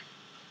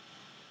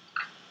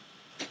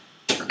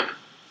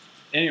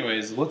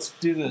 Anyways, let's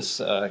do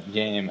this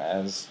game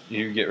as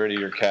you get rid of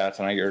your cats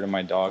and I get rid of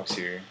my dogs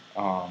here.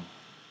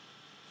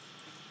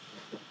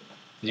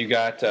 You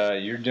got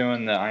you're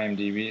doing the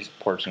IMDb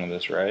portion of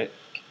this, right?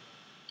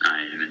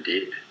 I am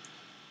indeed.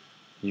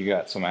 You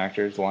got some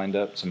actors lined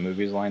up, some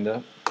movies lined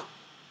up?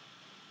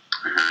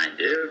 I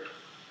do.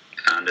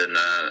 Found in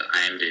the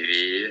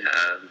IMDb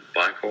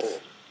black hole.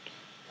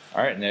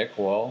 All right, Nick.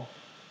 Well,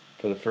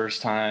 for the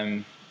first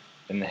time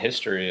in the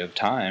history of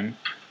time,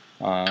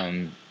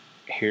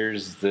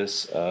 here's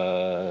this.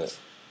 Well,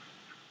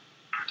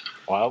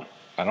 I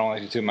don't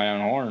like to toot my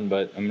own horn,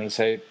 but I'm going to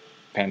say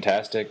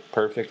fantastic,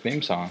 perfect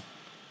theme song.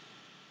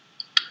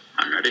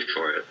 I'm ready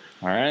for it.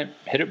 All right,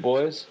 hit it,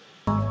 boys.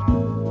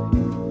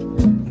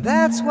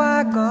 That's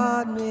why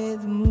God made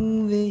the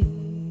movies.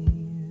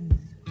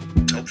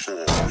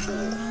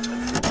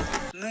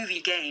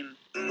 Movie game.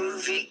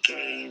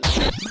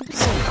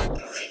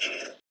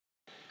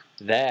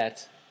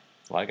 That,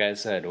 like I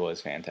said,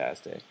 was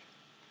fantastic.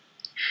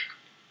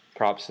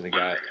 Props to the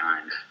guy.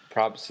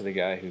 Props to the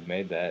guy who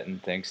made that,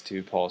 and thanks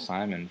to Paul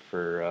Simon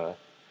for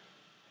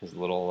his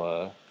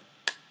little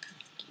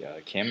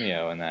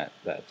cameo in that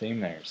theme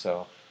there.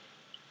 So,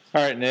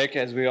 all right, Nick.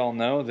 As we all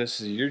know, this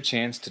is your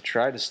chance to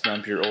try to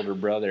stump your older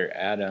brother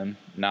Adam,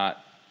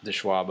 not the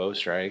Schwab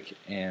Ostrike.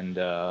 And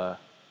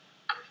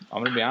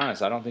I'm gonna be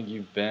honest. I don't think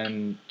you've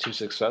been too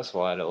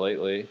successful at it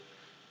lately.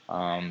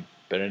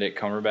 Benedict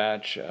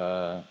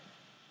Cumberbatch,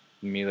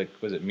 Mila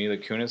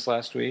Kunis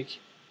last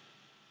week?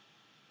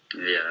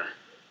 Yeah,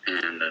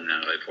 and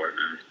Natalie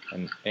Portman.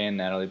 And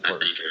Natalie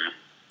Portman. I think,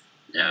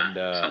 yeah,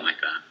 something like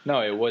that.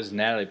 No, it was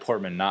Natalie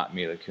Portman, not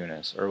Mila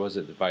Kunis, or was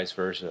it the vice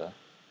versa?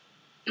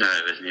 No,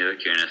 it was Mila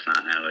Kunis,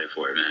 not Natalie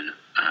Portman.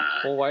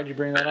 Well, why'd you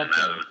bring that up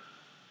then?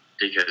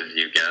 Because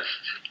you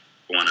guessed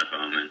one of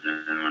them, and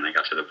then when I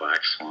got to the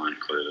Black Swan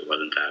clue, it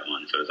wasn't that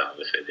one, so it was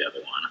obviously the other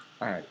one.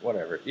 All right,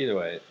 whatever. Either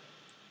way,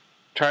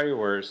 try your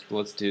worst.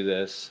 Let's do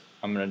this.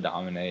 I'm going to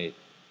dominate.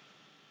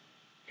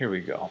 Here we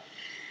go.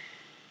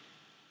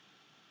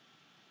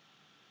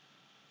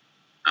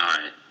 All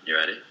right, you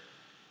ready?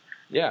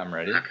 Yeah, I'm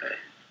ready. Okay.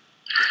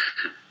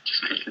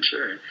 Just making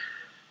sure.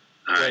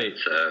 All Wait. right,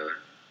 so...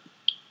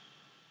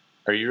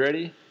 Are you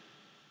ready?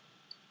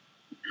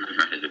 I'm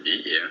ready to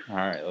beat you. All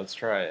right, let's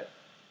try it.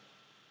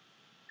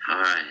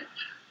 All right.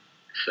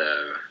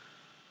 So,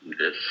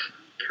 this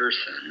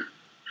person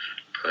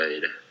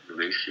played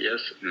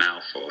Lucius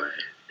Malfoy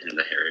in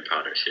the Harry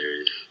Potter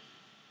series.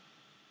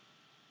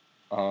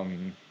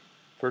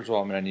 First of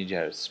all, I'm going to need you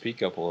to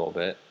speak up a little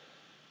bit.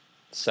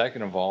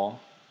 Second of all,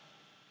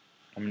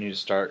 I'm going to need to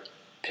start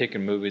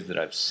picking movies that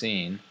I've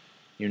seen.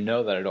 You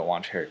know that I don't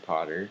watch Harry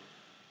Potter,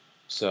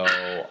 so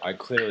I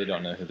clearly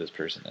don't know who this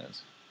person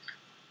is.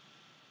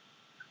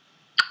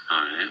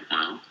 All right,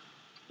 well,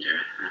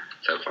 you're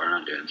so far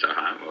not doing so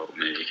hot. Well,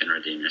 maybe you can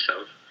redeem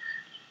yourself.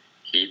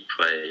 He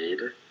played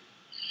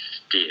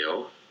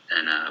Steel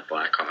in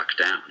Black Hawk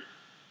Down.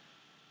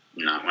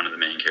 Not one of the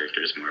main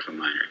characters, more of a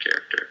minor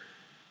character.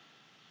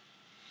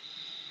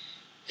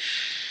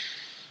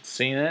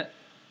 Seen it,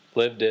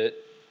 lived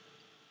it,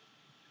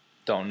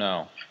 don't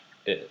know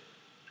it.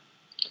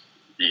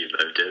 You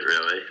lived it,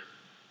 really?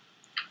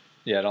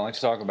 Yeah, I don't like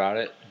to talk about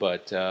it,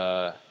 but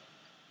yeah,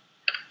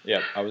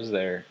 I was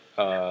there.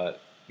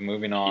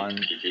 Moving on.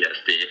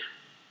 PTSD.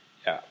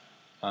 Yeah.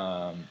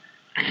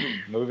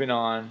 Moving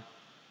on.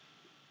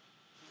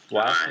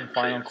 Last and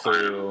final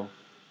clue.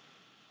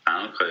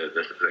 Final clue.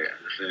 This is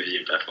a movie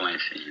you've definitely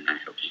seen. I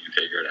hope you can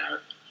figure it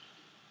out.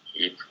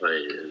 He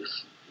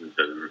plays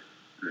the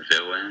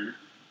villain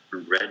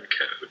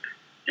Redcoat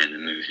in the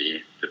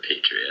movie The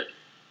Patriot.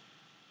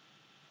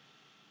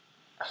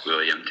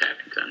 William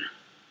Tappington.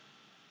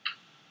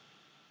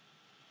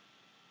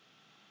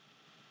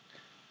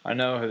 I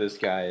know who this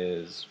guy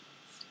is.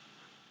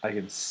 I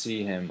can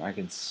see him. I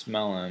can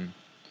smell him.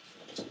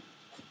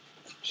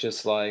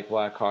 Just like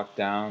Black Hawk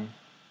Down,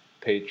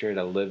 Patriot,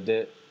 I lived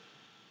it,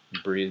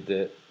 breathed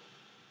it.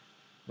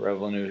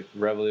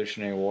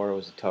 Revolutionary War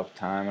was a tough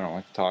time. I don't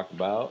like to talk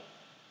about.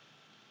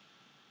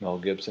 Mel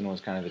Gibson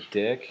was kind of a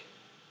dick.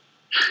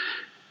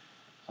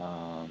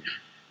 I've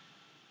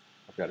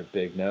got a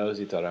big nose.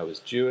 He thought I was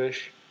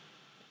Jewish,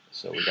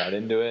 so we got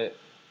into it.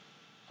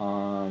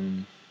 But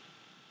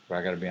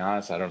I gotta be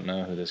honest, I don't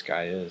know who this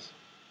guy is.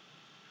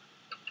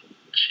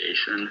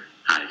 Jason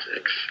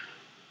Isaacs.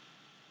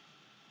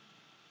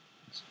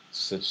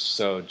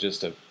 So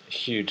just a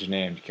huge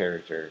named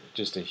character,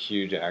 just a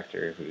huge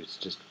actor who's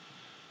just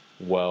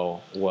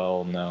well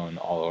known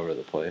all over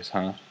the place,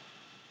 huh?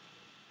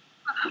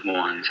 Well,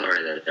 I'm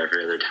sorry that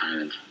every other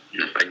time,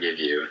 if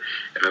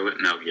I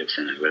went Mel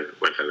Gibson, what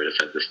if I would have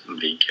said this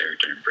lead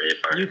character in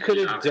Braveheart? You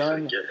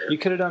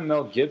could have done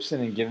Mel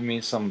Gibson and given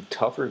me some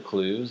tougher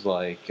clues,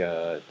 like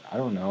I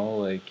don't know,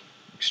 like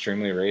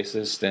extremely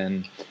racist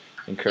and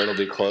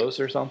incredibly close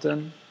or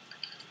something.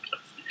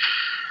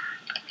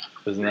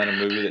 Isn't that a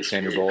movie that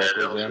Sandra Bullock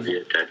was in? That would be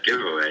a dead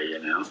giveaway, you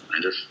know.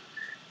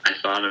 I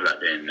thought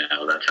about doing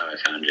Mel. That's how I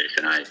found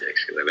Jason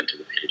Isaacs, because I went to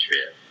The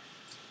Patriot.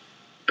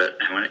 But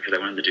I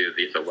wanted to do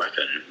Lethal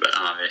Weapon, but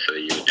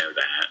obviously you would know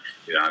that.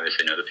 You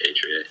obviously know The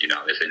Patriot. You'd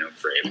obviously know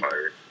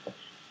Braveheart.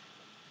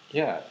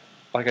 Yeah,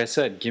 like I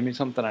said, give me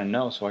something I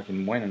know so I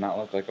can win and not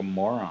look like a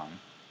moron.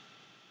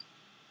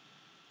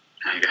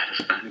 I gotta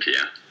stunt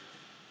you.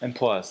 And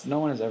plus, no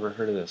one has ever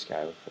heard of this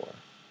guy before.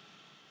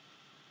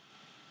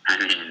 I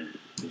mean,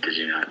 did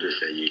you not just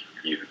say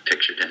you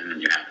pictured him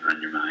and you had him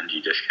on your mind?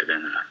 You just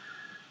couldn't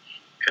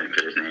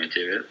put his name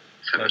to it?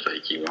 So it's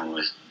like you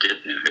almost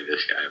did know who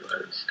this guy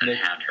was and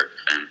had heard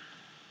of him.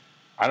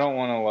 I don't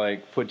want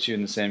to put you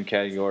in the same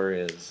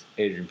category as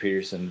Adrian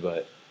Peterson,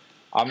 but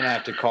I'm gonna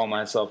have to call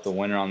myself the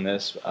winner on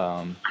this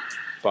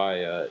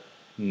by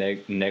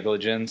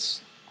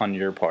negligence on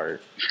your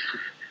part.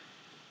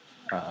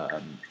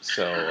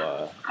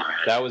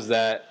 That was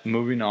that.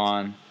 Moving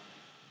on.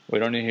 We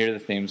don't need to hear the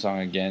theme song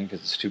again because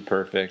it's too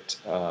perfect.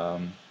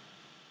 That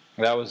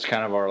was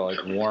kind of our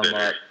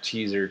warm-up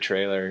teaser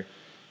trailer.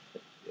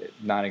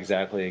 Not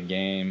exactly a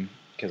game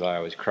because I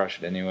always crush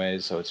it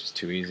anyways, so it's just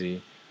too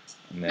easy.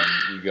 And then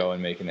you go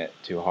and making it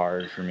too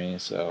hard for me.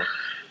 So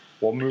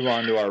we'll move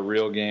on to our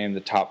real game,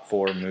 the top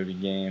 4 movie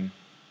game,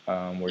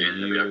 where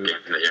you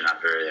that you're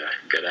not very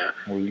good at.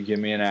 Where you give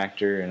me an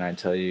actor and I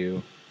tell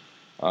you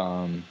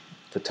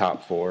the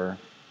top 4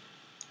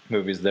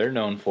 movies they're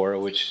known for,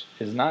 which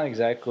is not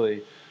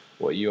exactly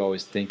what you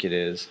always think it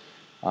is.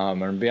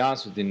 And to be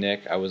honest with you,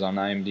 Nick, I was on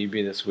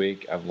IMDb this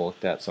week. I've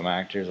looked at some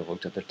actors. I've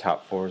looked at their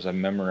top 4s. I've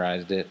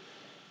memorized it.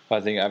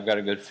 I think I've got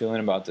a good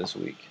feeling about this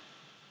week.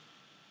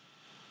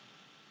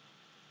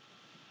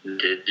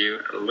 Did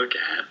you look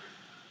at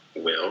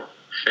Will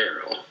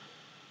Ferrell?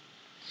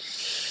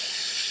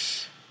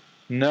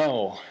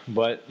 No,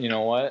 but you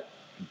know what?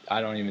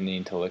 I don't even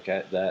need to look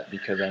at that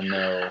because I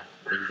know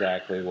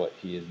exactly what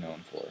he is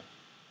known for.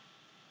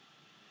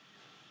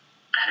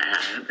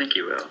 I don't think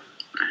you will.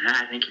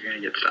 I think you're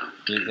going to get some.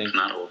 It's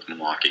not old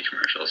Milwaukee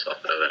commercial, so I'll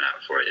throw that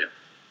out for you.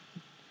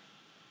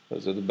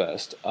 Those are the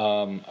best.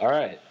 All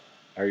right.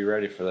 Are you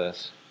ready for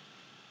this?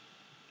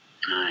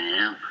 I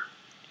am.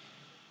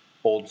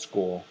 Old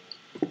School.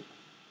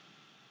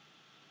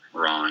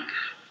 Wrong.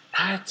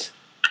 What?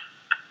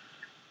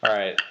 All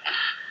right.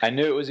 I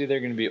knew it was either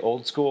going to be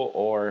Old School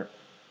or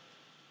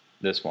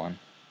this one.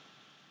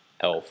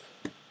 Elf.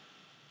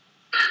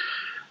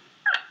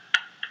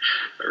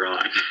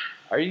 Wrong.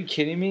 Are you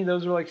kidding me?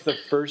 Those were like the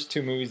first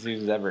 2 movies he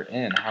was ever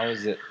in. How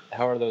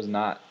are those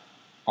not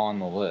on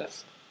the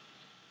list?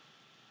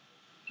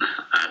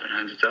 I don't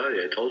have to tell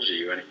you. I told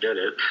you wouldn't get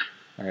it.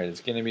 All right, it's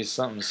going to be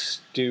something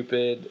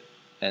stupid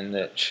and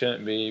that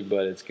shouldn't be,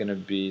 but it's going to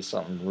be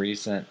something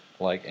recent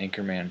like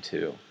Anchorman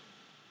 2.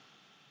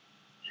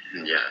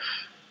 Yes.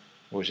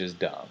 Which is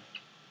dumb.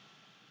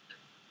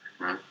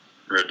 Well,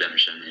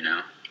 redemption, you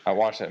know. I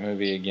watched that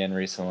movie again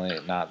recently.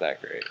 Not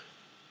that great.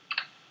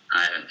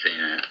 I haven't seen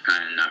it.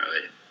 I'm not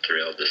really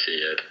thrilled to see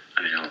it.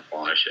 I mean, I'll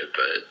watch it,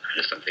 but I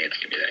just don't think it's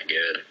going to be that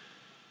good.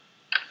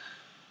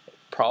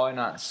 Probably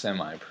not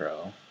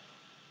semi-pro.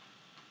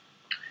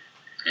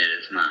 It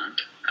is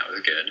not. That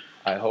was good.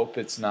 I hope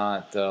it's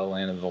not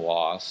Land of the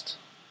Lost.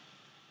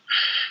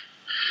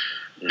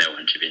 No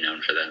one should be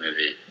known for that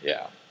movie.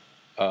 Yeah.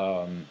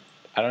 I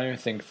don't even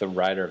think the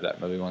writer of that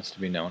movie wants to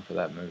be known for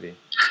that movie.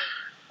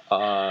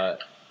 It's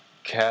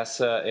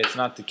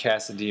not the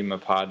Casa de Mi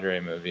Padre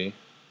movie.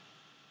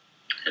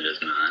 It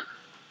is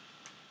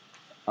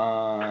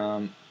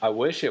not. I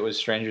wish it was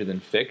Stranger Than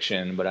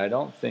Fiction, but I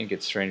don't think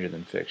it's Stranger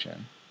Than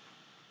Fiction.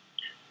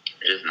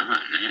 It is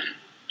not, man.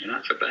 You're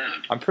not so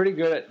bad. I'm pretty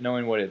good at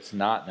knowing what it's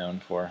not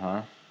known for,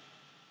 huh?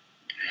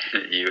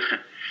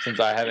 Since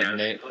I haven't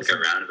it's like a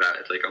roundabout.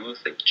 It's like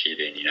almost like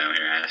cheating, you know.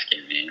 You're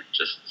asking me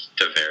just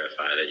to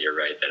verify that you're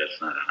right that it's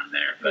not on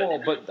there.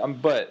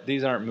 But, but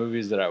these aren't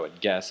movies that I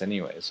would guess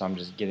anyway, so I'm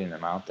just getting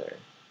them out there.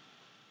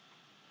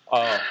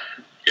 Oh,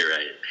 you're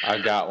right. I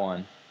got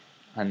one.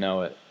 I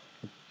know it.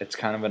 It's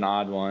kind of an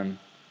odd one.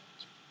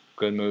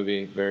 Good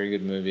movie, very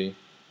good movie.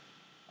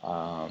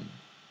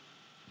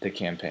 The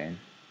Campaign.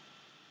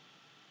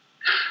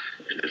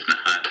 It is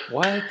not.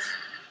 What?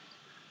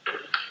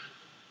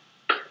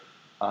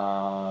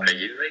 Are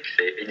you like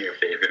saving your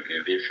favorite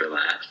movie for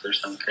last or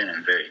something?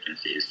 I'm very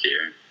confused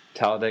here.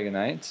 Talladega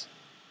Nights?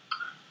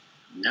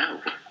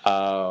 No.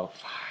 Oh,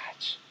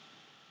 fudge.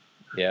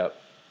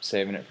 Yep,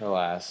 saving it for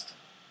last.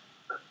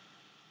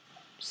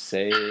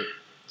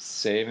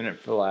 Saving it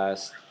for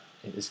last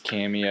is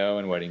Cameo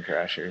and Wedding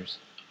Crashers.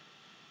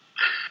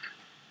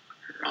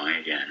 Wrong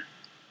again.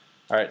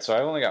 All right, so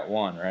I've only got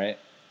one, right?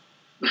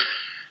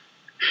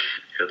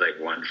 You're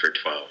like 1 for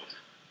 12.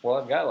 Well,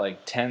 I've got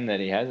like 10 that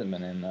he hasn't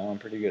been in, though. I'm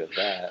pretty good at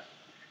that.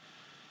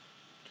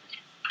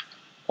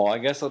 Well, I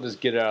guess I'll just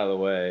get it out of the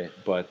way.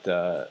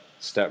 But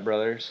Step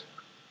Brothers.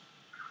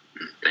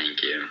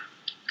 Thank you.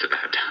 It's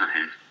about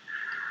time.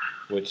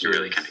 Which you're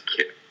really kind of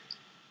cute.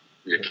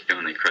 You're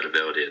killing the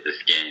credibility of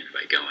this game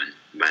by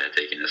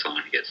taking this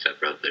long to get Step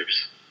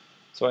Brothers.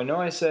 So I know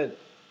I said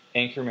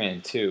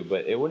Anchorman 2,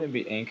 but it wouldn't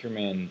be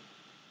Anchorman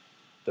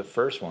the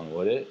first one,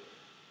 would it?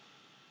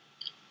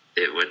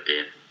 It would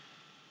be.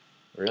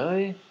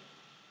 Really?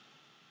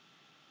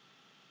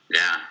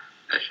 Yeah.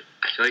 I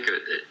feel like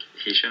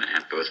he shouldn't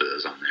have both of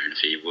those on there, and if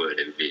he would,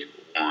 it would be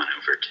 1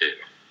 over 2.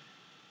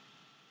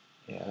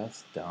 Yeah,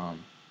 that's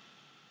dumb.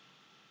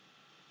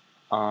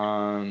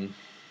 What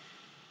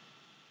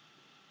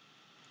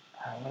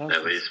else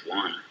At least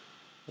 1.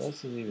 What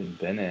else has he even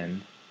been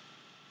in?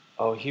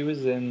 Oh, he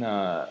was in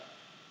this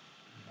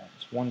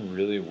one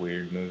really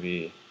weird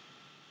movie.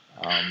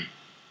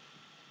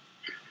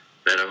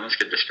 That almost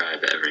could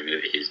describe every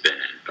movie he's been in,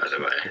 by the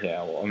way.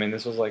 Yeah, well, I mean,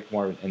 this was like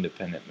more of an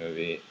independent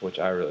movie, which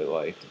I really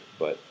liked,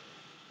 but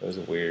it was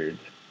weird.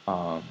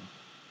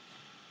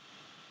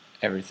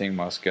 Everything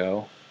Must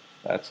Go.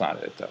 That's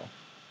not it, though.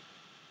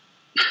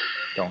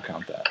 Don't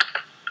count that.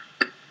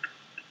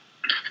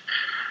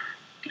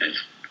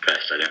 It's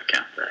best I don't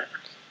count that.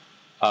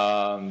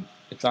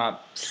 It's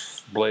not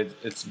Blades.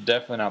 It's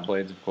definitely not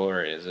Blades of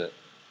Glory, is it?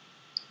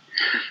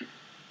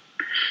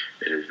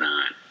 It is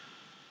not.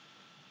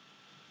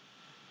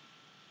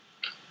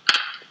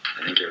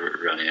 I think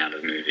you're running out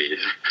of movies.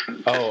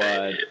 Oh,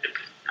 It's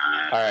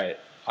not. all right.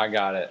 I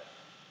got it.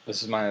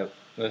 This is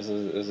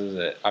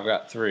it. I've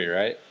got 3,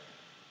 right?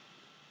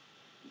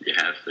 You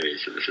have 3,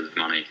 so this is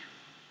money.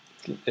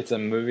 It's a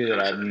movie that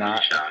That's I'm a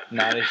not shot.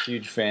 not a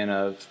huge fan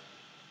of.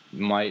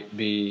 Might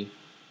be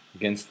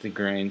against the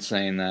grain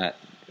saying that,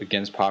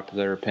 against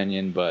popular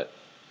opinion, but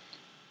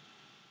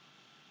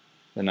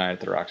The Night at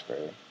the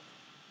Roxbury.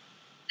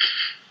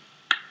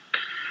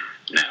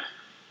 No.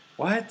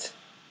 What?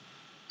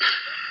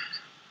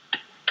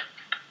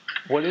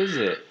 What is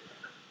it?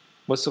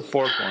 What's the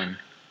 4th one?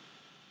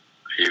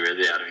 Are you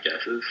really out of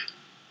guesses?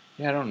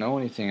 Yeah, I don't know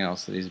anything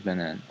else that he's been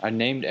in. I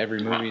named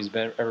every movie he's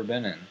ever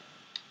been in.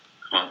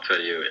 Well, I'll tell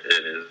you,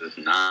 it is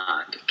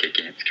not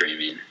Kicking and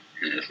Screaming,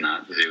 and it's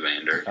not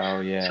Zoolander. Oh,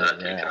 yeah, So that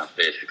takes off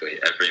basically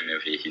every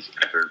movie he's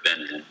ever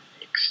been in,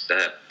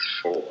 except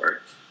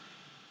for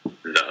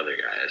the other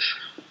guys.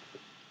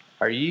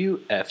 Are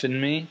you effing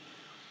me?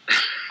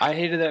 I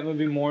hated that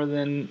movie more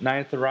than Night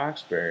at the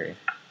Roxbury.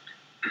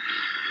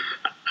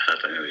 I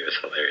thought that movie was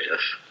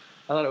hilarious.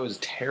 I thought it was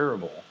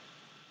terrible.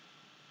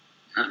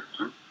 Well,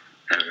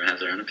 everyone has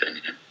their own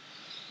opinion.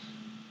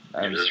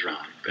 It was just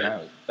wrong.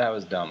 But That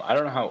was dumb. I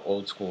don't know how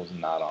Old School is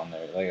not on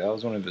there. Like, that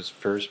was one of his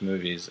first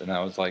movies, and that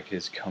was like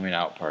his coming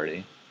out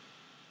party.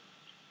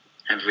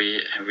 have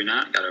we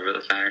not got over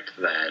the fact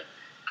that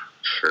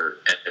for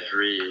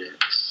every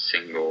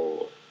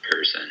single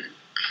person,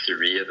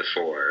 3 of the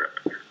 4 are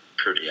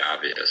pretty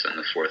obvious, and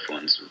the 4th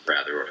one's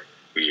rather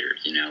weird.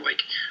 You know,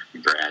 like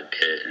Brad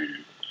Pitt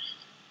and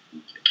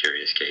The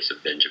Curious Case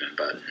of Benjamin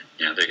Button.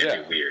 You know, they're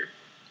gonna be weird.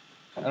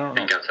 I don't know.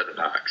 Think outside the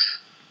box.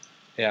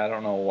 Yeah, I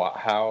don't know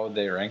how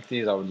they rank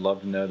these. I would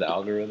love to know the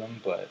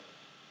algorithm, but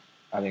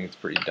I think it's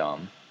pretty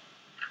dumb.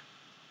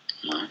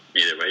 Well,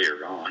 either way,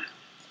 you're wrong.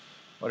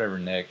 Whatever,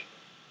 Nick.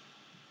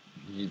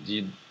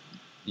 You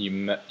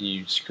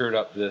screwed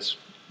up this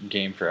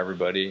game for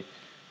everybody.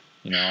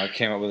 You know, I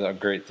came up with a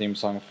great theme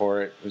song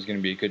for it. It was going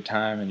to be a good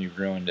time, and you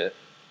ruined it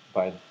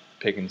by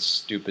picking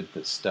stupid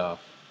stuff.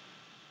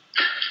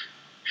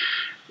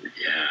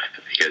 Yeah,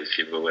 because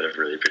people would have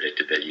really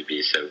predicted that you'd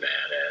be so bad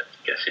at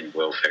guessing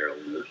Will Ferrell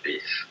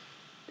movies.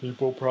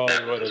 People probably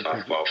That was a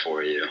softball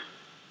for you,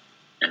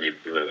 and you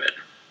blew it.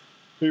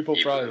 People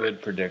probably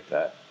would predict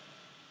that.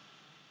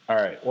 All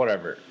right,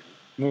 whatever.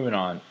 Moving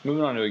on.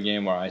 Moving on to a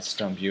game where I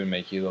stump you and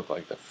make you look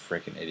like the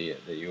freaking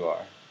idiot that you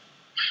are.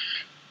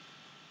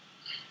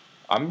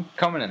 I'm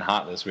coming in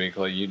hot this week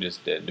like you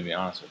just did, to be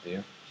honest with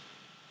you.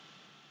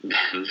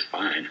 It's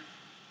fine.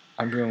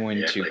 I'm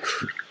going to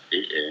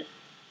beat you.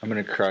 I'm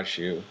going to crush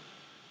you.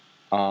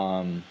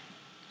 All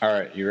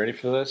right, you ready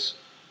for this?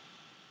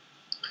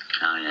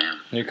 I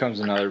am. Here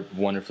comes another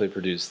wonderfully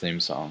produced theme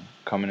song.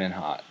 Coming in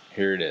hot.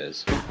 Here it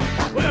is.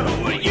 Where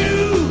were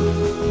you?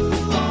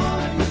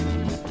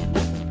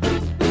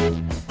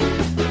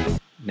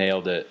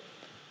 Nailed it.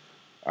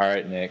 All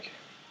right, Nick.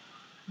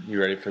 You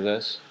ready for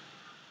this?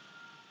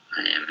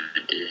 I am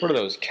indeed. What are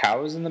those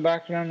cows in the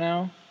background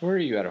now? Where are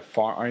you at a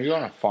farm? Are you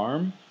on a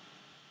farm?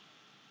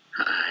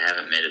 I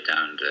haven't made it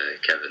down to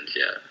Kevin's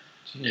yet.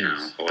 Jeez. You know,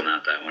 holding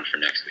out that one for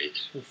next week.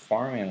 Two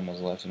farm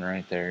animals left and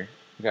right there.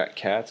 We got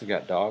cats, we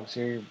got dogs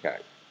here, we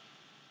got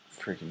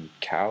freaking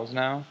cows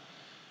now.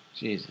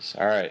 Jesus.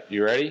 All right,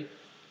 you ready?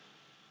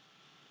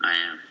 I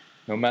am.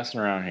 No messing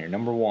around here.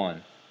 Number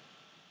 1.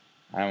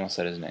 I almost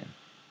said his name.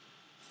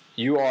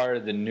 You are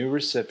the new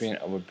recipient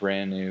of a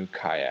brand new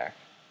kayak.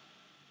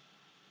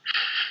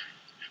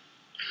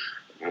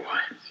 What?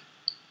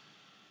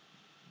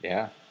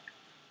 Yeah.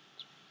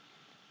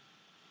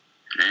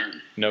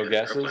 Man. No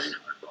you're still guesses? playing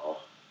hardball.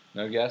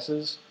 No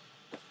guesses?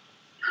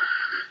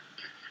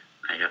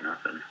 I got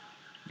nothing.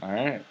 All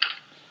right.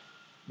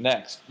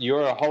 Next,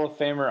 you're a Hall of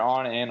Famer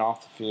on and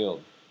off the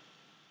field.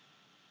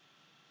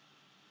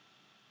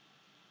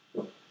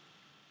 Okay.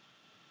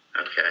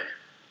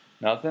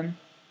 Nothing?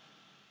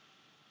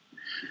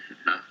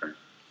 Nothing.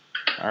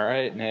 All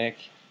right,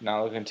 Nick.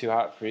 Not looking too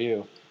hot for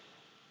you.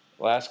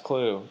 Last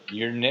clue.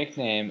 Your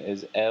nickname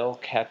is El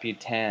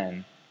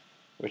Capitan,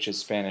 which is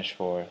Spanish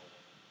for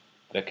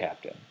the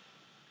captain.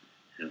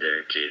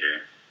 Derek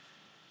Jeter.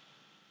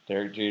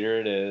 Derek Jeter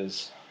it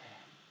is.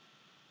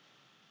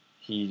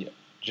 He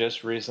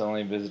just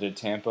recently visited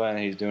Tampa, and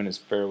he's doing his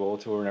farewell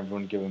tour, and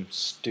everyone give him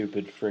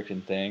stupid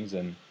freaking things,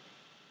 and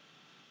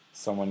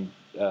someone,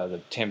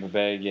 the Tampa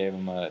Bay gave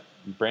him a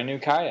brand new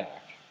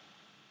kayak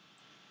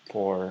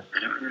for... I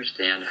don't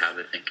understand how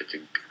they think it's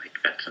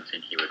that's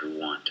something he would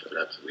want, or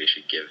that's what we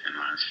should give him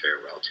on his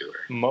farewell tour.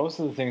 Most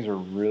of the things were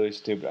really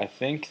stupid. I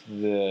think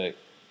the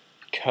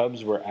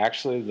Cubs were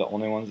actually the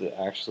only ones that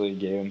actually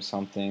gave him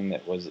something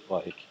that was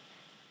like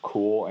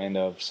cool and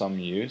of some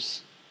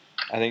use.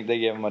 I think they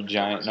gave him a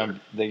giant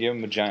number. They gave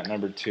him a giant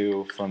number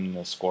 2 from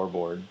the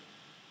scoreboard.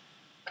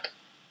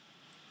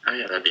 Oh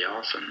yeah, that'd be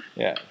awesome.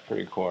 Yeah,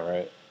 pretty cool,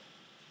 right?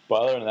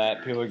 But other than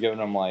that, people are giving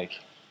him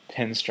like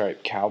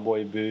pinstripe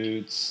cowboy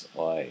boots,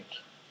 like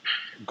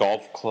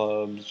golf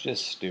clubs,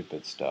 just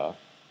stupid stuff.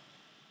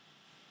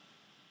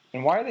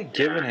 And why are they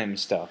giving him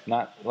stuff?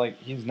 Not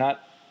like he's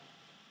not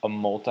a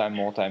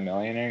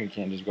multi-millionaire. You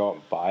can't just go out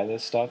and buy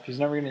this stuff. He's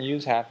never going to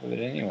use half of it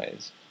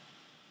anyways.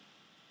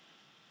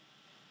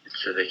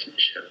 So they can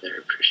show their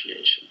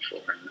appreciation for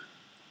him.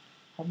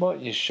 How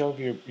about you show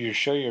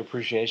your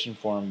appreciation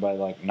for him by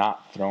like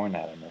not throwing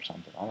at him or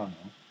something? I don't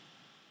know.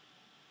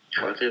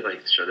 How about they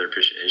like show their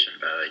appreciation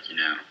by like, you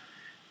know,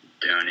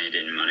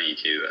 donating money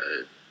to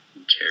a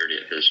charity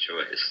of his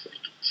choice? Like,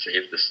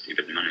 save the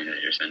stupid money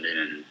that you're sending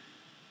and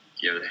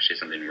give actually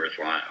something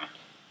worthwhile.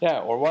 Yeah,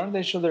 or why don't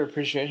they show their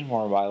appreciation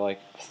for him by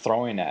like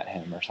throwing at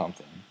him or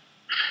something?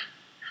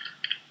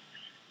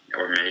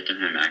 Or making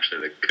him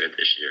actually look good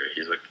this year.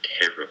 He's looked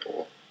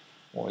terrible.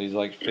 Well, he's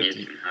like He needs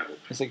 50. some help.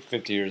 He's like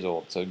 50 years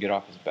old, so get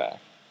off his back.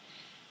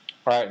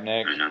 All right,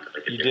 Nick,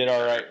 you did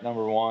all right.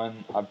 Number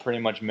one, I pretty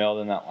much mailed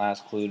in that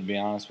last clue, to be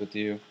honest with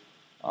you.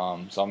 So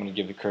I'm going to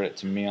give the credit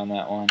to me on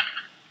that one.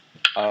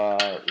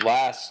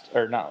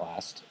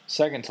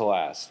 Second to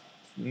last,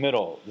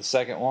 middle, the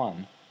second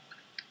one.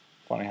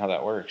 Funny how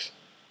that works.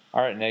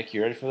 All right, Nick,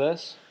 you ready for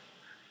this?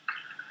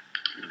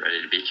 I'm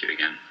ready to beat you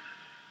again.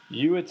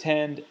 You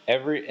attend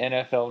every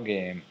NFL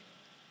game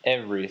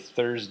every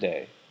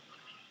Thursday,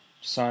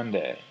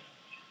 Sunday,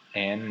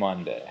 and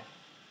Monday.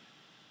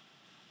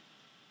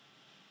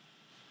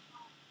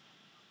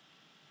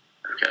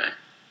 Okay.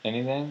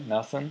 Anything?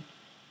 Nothing?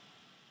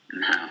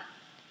 No.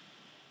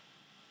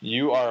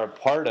 You are a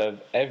part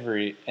of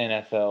every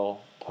NFL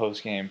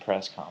post-game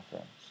press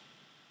conference.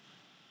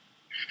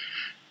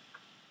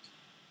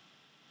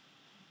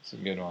 It's a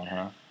good one,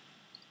 huh?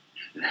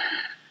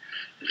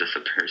 Is this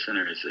a person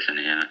or is this an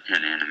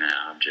inanimate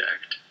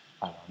object?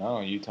 I don't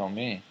know. You tell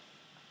me.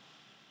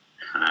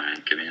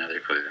 Alright, give me another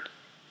clue.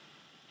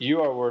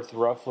 You are worth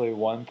roughly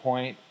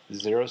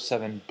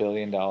 $1.07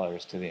 billion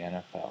to the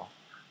NFL.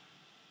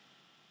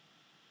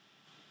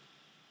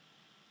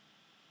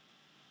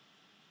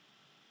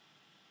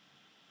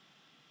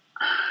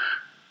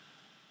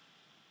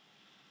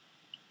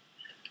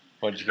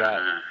 What you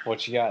got?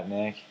 What you got,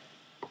 Nick?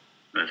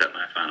 Was that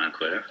my final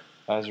clue?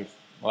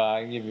 Well,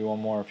 I can give you one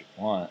more if you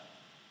want.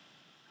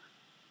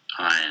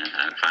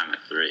 I'm fine with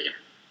 3.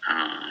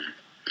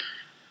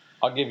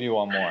 I'll give you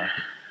one more.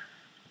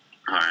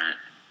 Alright.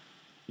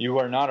 You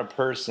are not a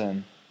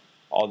person,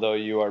 although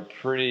you are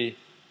pretty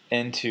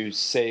into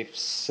safe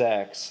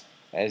sex,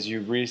 as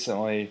you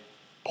recently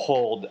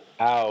pulled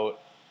out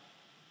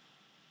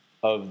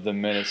of the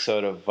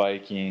Minnesota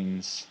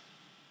Vikings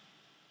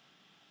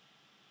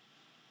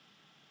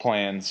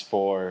plans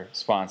for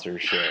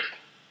sponsorship.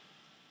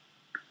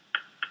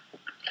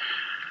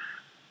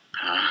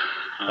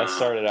 That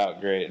started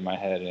out great in my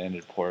head and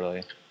ended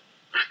poorly.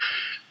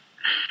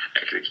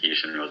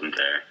 Execution wasn't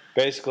there.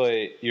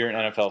 Basically, you're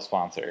an NFL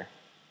sponsor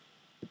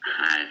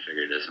I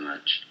figured as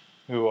much.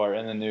 who are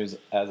in the news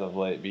as of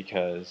late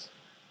because,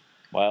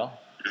 well,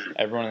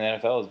 everyone in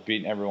the NFL is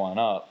beating everyone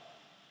up,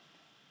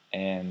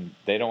 and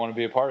they don't want to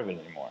be a part of it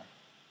anymore.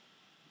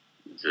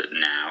 Is it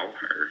now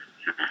or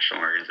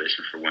National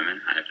Organization for Women?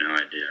 I have no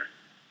idea.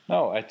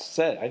 No, I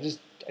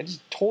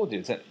just told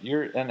you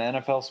you're an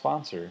NFL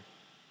sponsor.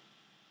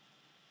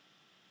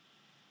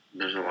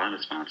 There's a lot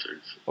of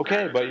sponsors.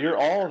 Okay, but you're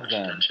all of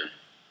them. Attention.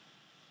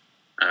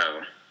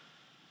 Oh.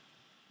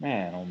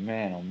 Man, oh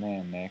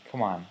man, Nick.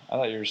 Come on. I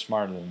thought you were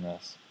smarter than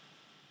this.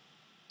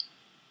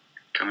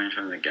 Coming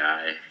from the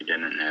guy who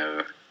didn't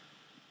know.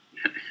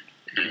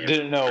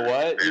 Didn't know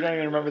what? You don't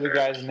even remember the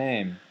guy's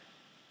name.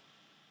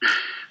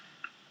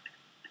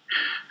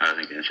 I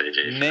wasn't going to say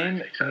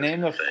Jason.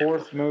 Name the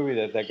fourth movie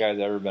that guy's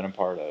ever been a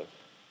part of.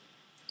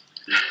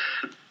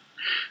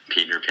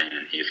 Peter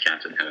Pan. He's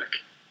Captain Hook.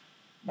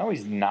 No,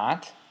 he's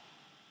not.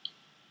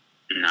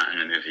 Not in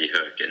the movie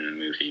Hook, in the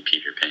movie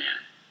Peter Pan.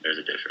 There's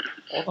a difference.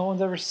 Well, no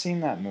one's ever seen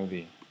that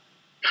movie.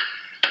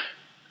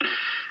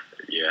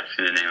 You asked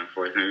me to name a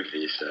fourth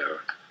movie, so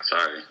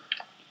sorry.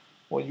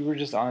 Well, you were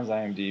just on his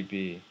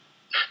IMDb.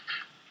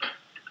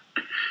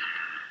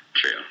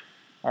 True.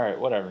 All right,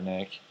 whatever,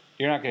 Nick.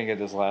 You're not going to get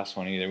this last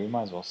one either. We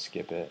might as well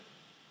skip it.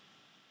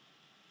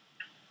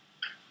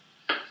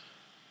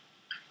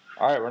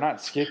 All right, we're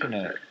not skipping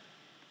it.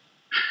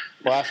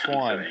 Last I'm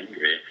one. so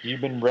angry.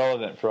 You've been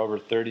relevant for over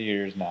 30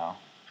 years now.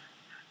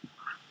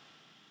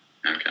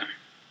 Okay.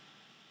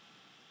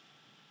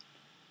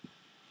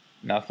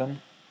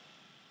 Nothing?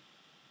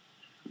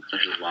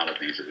 There's a lot of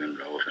things that have been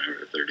relevant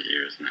over 30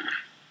 years now.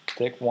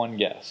 Take one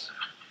guess.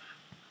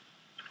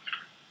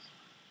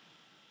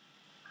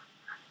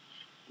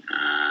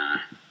 I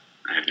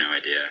have no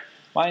idea.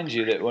 Mind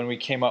you that when we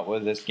came up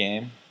with this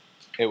game,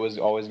 it was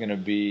always going to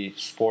be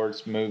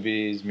sports,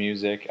 movies,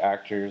 music,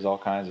 actors, all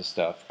kinds of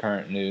stuff,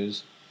 current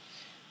news.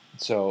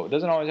 So it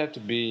doesn't always have to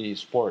be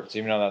sports,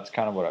 even though that's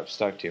kind of what I've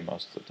stuck to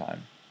most of the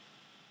time.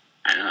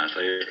 I know, that's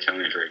why you're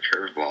telling me for a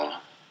curveball.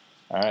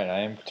 All right, I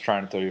am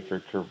trying to throw you for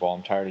a curveball.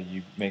 I'm tired of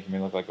you making me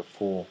look like a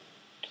fool.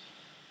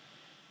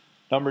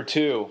 Number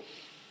 2,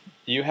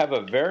 you have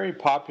a very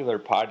popular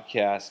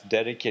podcast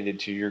dedicated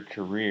to your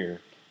career.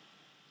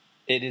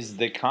 It is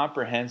the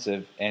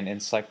comprehensive and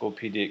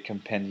encyclopedic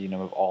compendium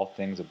of all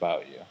things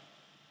about you.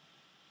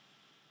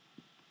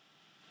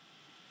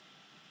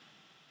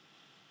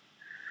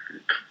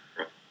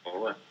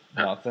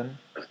 Nothing?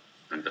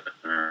 Been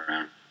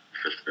around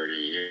for 30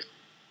 years.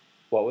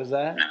 What was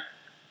that? No. I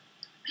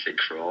said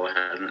Kroll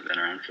hasn't been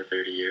around for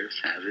 30 years,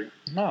 has he?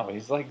 No,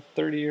 he's like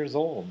 30 years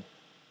old.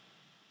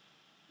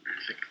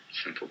 That's a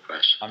simple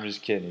question. I'm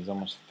just kidding. He's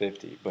almost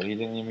 50, but he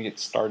didn't even get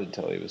started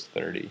till he was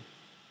 30.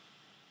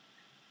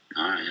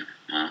 Alright,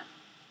 well,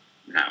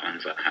 that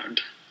one's out.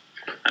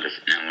 I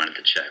just wanted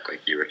to check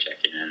like you were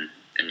checking in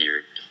your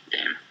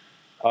game.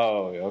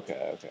 Oh,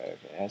 okay.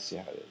 I see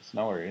how it is.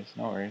 No worries.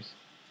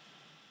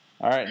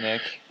 All right,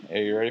 Nick, are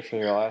you ready for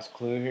your last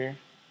clue here?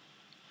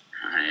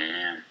 I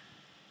am.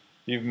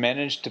 You've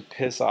managed to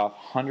piss off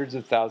hundreds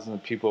of thousands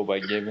of people by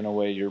giving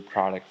away your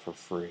product for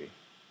free.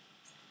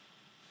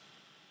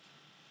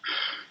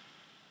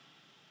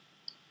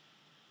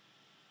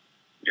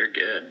 You're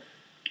good.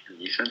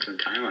 You spent some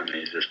time on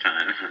these this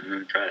time. I'm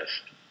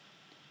impressed.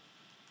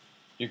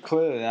 You're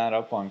clearly not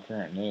up on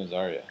current news,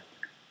 are you?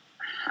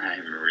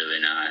 I'm really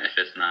not. If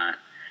it's not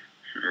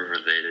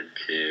related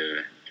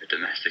to the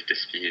domestic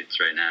disputes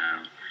right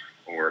now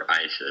or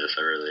ISIS,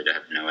 I really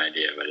have no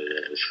idea what it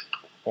is.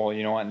 Well,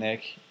 you know what,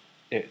 Nick?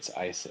 It's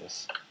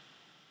ISIS.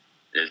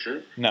 Is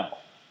it? No.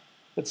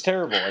 That's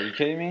terrible. Are you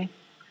kidding me?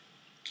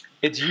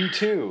 It's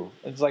U2.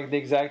 It's like the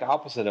exact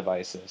opposite of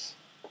ISIS.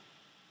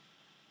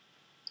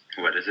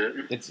 What is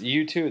it? It's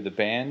U2, the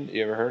band.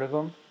 You ever heard of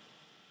them?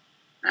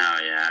 Oh,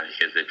 yeah,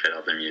 because they put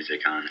all their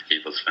music on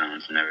people's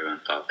phones and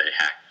everyone thought they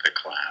hacked the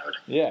cloud.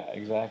 Yeah,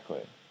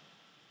 exactly.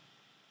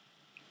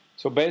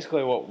 So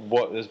basically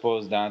what this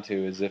boils down to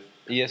is if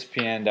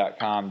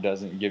ESPN.com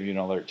doesn't give you an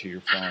alert to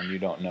your phone, you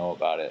don't know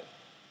about it.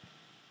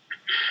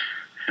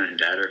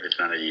 That or if it's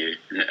not a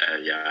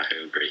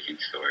Yahoo breaking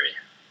story.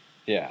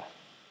 Yeah.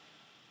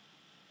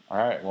 All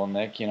right, well,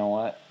 Nick, you know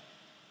what?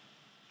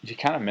 You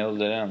kind of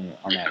milled it in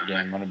on that game,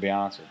 I'm going to be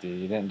honest with you.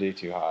 You didn't do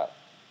too hot.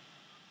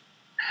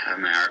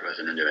 My heart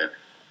wasn't into it.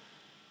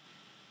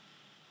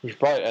 We should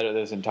probably edit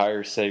this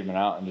entire segment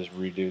out and just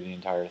redo the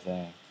entire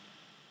thing.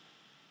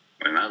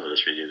 We might as well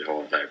just redo the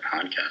whole entire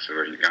podcast if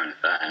we're going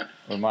at that.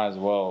 We might as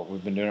well.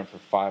 We've been doing it for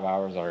 5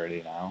 hours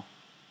already now.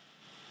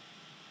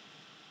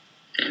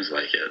 Seems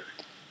like it.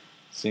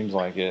 Seems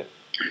like it.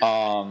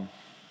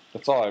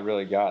 That's all I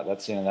really got.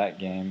 That's the end of that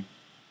game.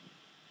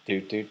 Do.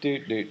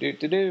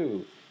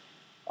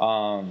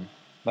 That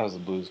was the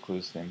Blues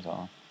Clues theme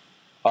song.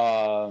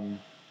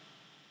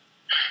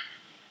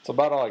 That's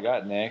about all I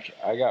got, Nick.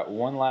 I got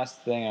one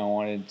last thing I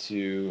wanted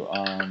to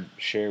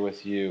share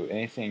with you.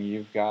 Anything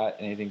you've got?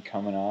 Anything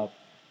coming up?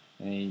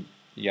 You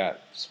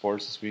got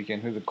sports this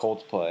weekend? Who the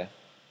Colts play?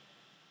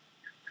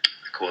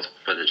 The Colts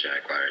play the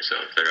Jaguars, so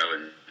if they're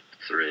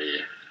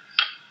 0-3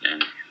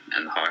 and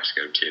the Hawks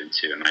go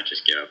 2-2, I might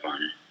just give up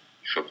on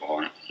football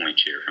and point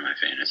cheer for my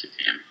fantasy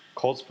team.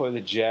 Colts play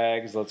the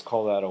Jags. Let's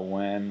call that a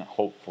win,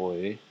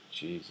 hopefully.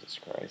 Jesus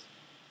Christ.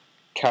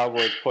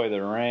 Cowboys play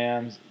the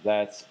Rams.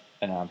 That's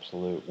an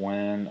absolute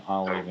win.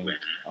 I'll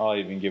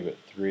even give it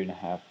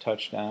 3.5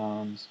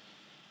 touchdowns.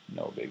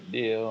 No big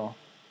deal.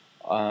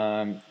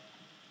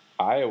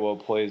 Iowa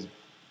plays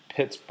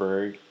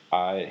Pittsburgh.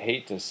 I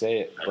hate to say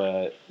it,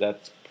 but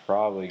that's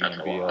probably going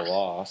to be a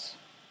loss.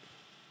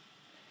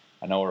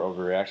 I know we're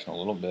overreacting a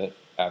little bit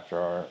after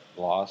our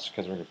loss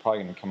because we're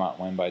probably going to come out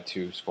and win by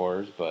 2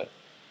 scores, but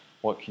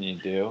what can you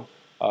do?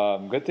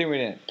 Good thing we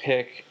didn't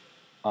pick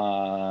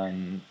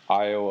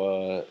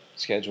Iowa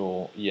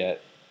schedule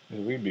yet.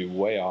 We'd be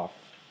way off.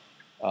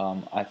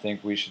 I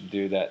think we should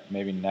do that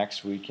maybe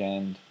next week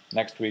or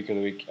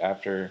the week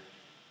after,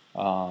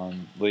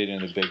 leading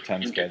into the Big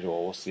Ten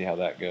schedule. We'll see how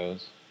that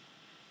goes.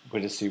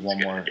 We'll just see one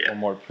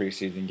more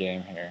preseason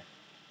game here.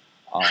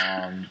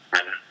 I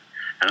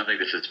don't think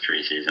this is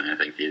preseason. I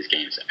think these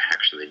games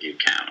actually do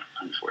count,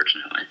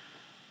 unfortunately.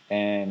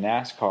 And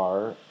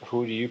NASCAR,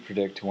 who do you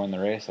predict to win the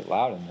race at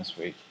Loudon this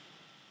week?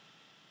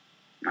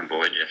 My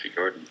boy, Jeffy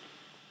Gordon.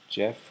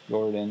 Jeff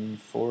Gordon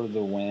for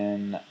the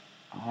win.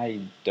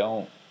 I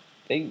don't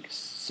think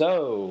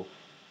so.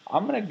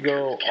 I'm going to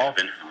go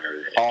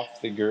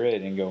off the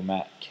grid and go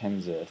Matt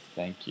Kenseth.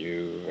 Thank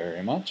you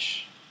very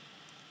much.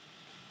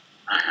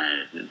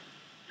 I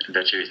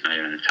bet you he's not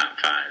even in the top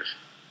 5.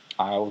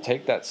 I will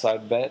take that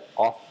side bet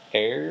off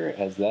air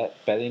as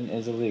that betting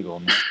is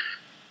illegal.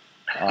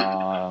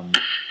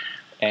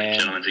 And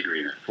Gentleman's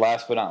agreement.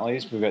 Last but not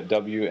least, we've got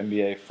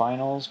WNBA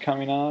Finals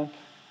coming up.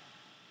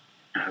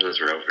 Those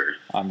are over.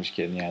 I'm just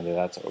kidding. Yeah,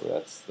 that's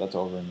over. That's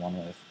over in 1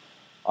 minute.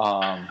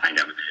 I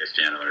got my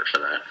ESPN order for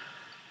that.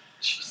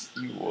 Jeez,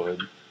 you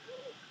would.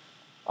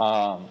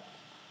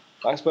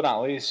 Last but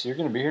not least, you're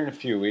going to be here in a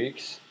few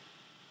weeks.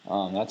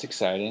 That's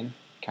exciting,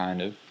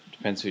 kind of.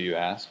 Depends who you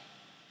ask.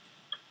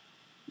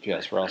 If you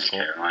ask Russell.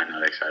 Is Caroline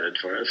not excited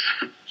for us?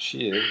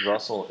 She is.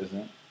 Russell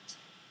isn't.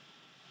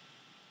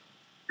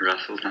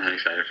 Russell's not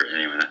excited for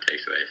anyone that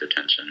takes away his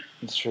attention.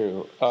 It's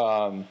true.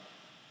 So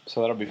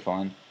that'll be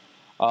fun.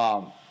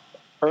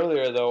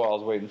 Earlier, though, I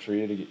was waiting for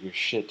you to get your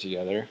shit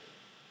together.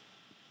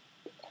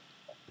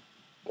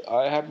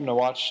 I happened to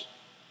watch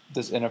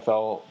this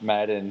NFL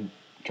Madden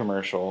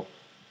commercial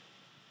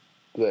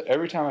that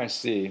every time I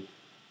see,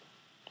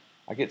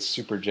 I get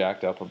super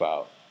jacked up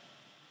about.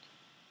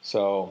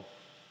 So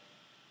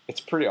it's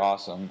pretty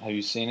awesome. Have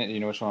you seen it? Do you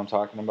know which one I'm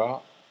talking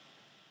about?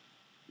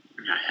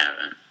 I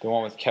haven't. The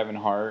one with Kevin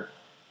Hart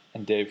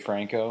and Dave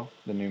Franco,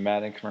 the new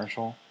Madden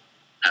commercial.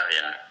 Oh,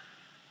 yeah.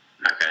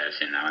 Okay, I've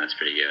seen that one. It's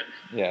pretty good.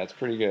 Yeah, it's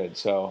pretty good.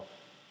 So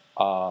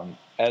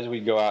as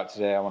we go out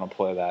today, I want to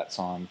play that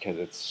song because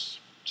it's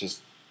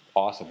just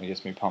awesome. It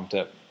gets me pumped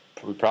up.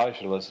 We probably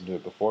should have listened to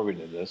it before we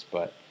did this,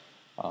 but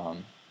a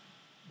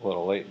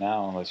little late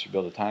now unless you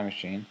build a time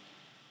machine.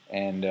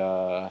 And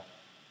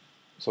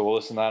so we'll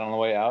listen to that on the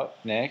way out.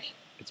 Nick,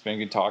 it's been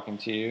good talking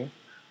to you.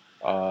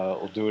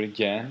 We'll do it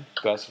again.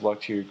 Best of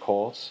luck to your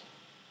Colts.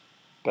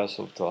 Best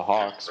of luck to the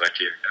Hawks. Best of luck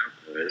to your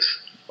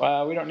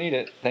Cowboys. We don't need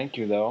it. Thank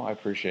you, though. I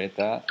appreciate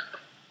that.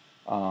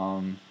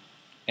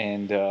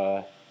 And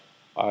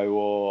I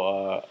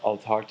will. I'll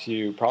talk to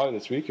you probably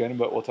this weekend,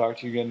 but we'll talk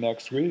to you again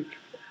next week.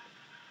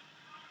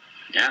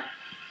 Yeah,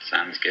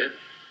 sounds good.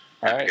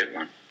 All right. Have a good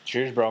one.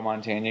 Cheers, bro,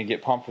 Montana.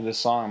 Get pumped for this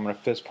song. I'm gonna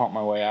fist pump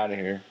my way out of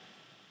here.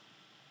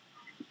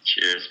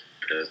 Cheers,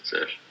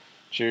 Joseph.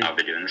 Cheers. I'll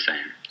be doing the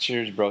same.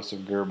 Cheers,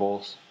 Broseph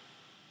Goebbels.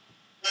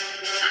 I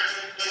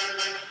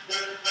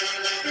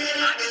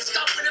can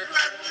stop whenever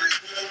I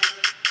breathe.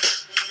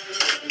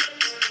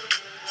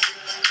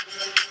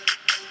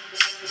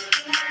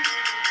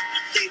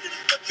 Leave it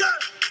in the gun.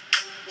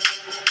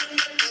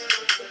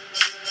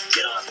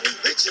 Get off me,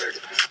 Richard.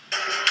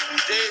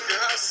 Dave, your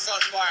house is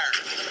on fire.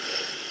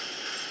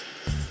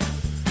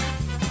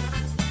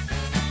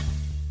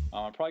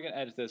 I'm probably gonna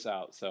edit this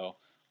out, so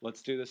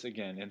let's do this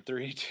again in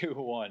 3, 2,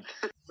 1.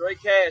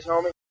 Straight cash,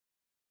 homie.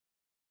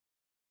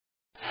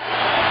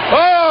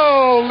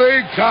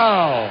 Holy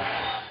cow!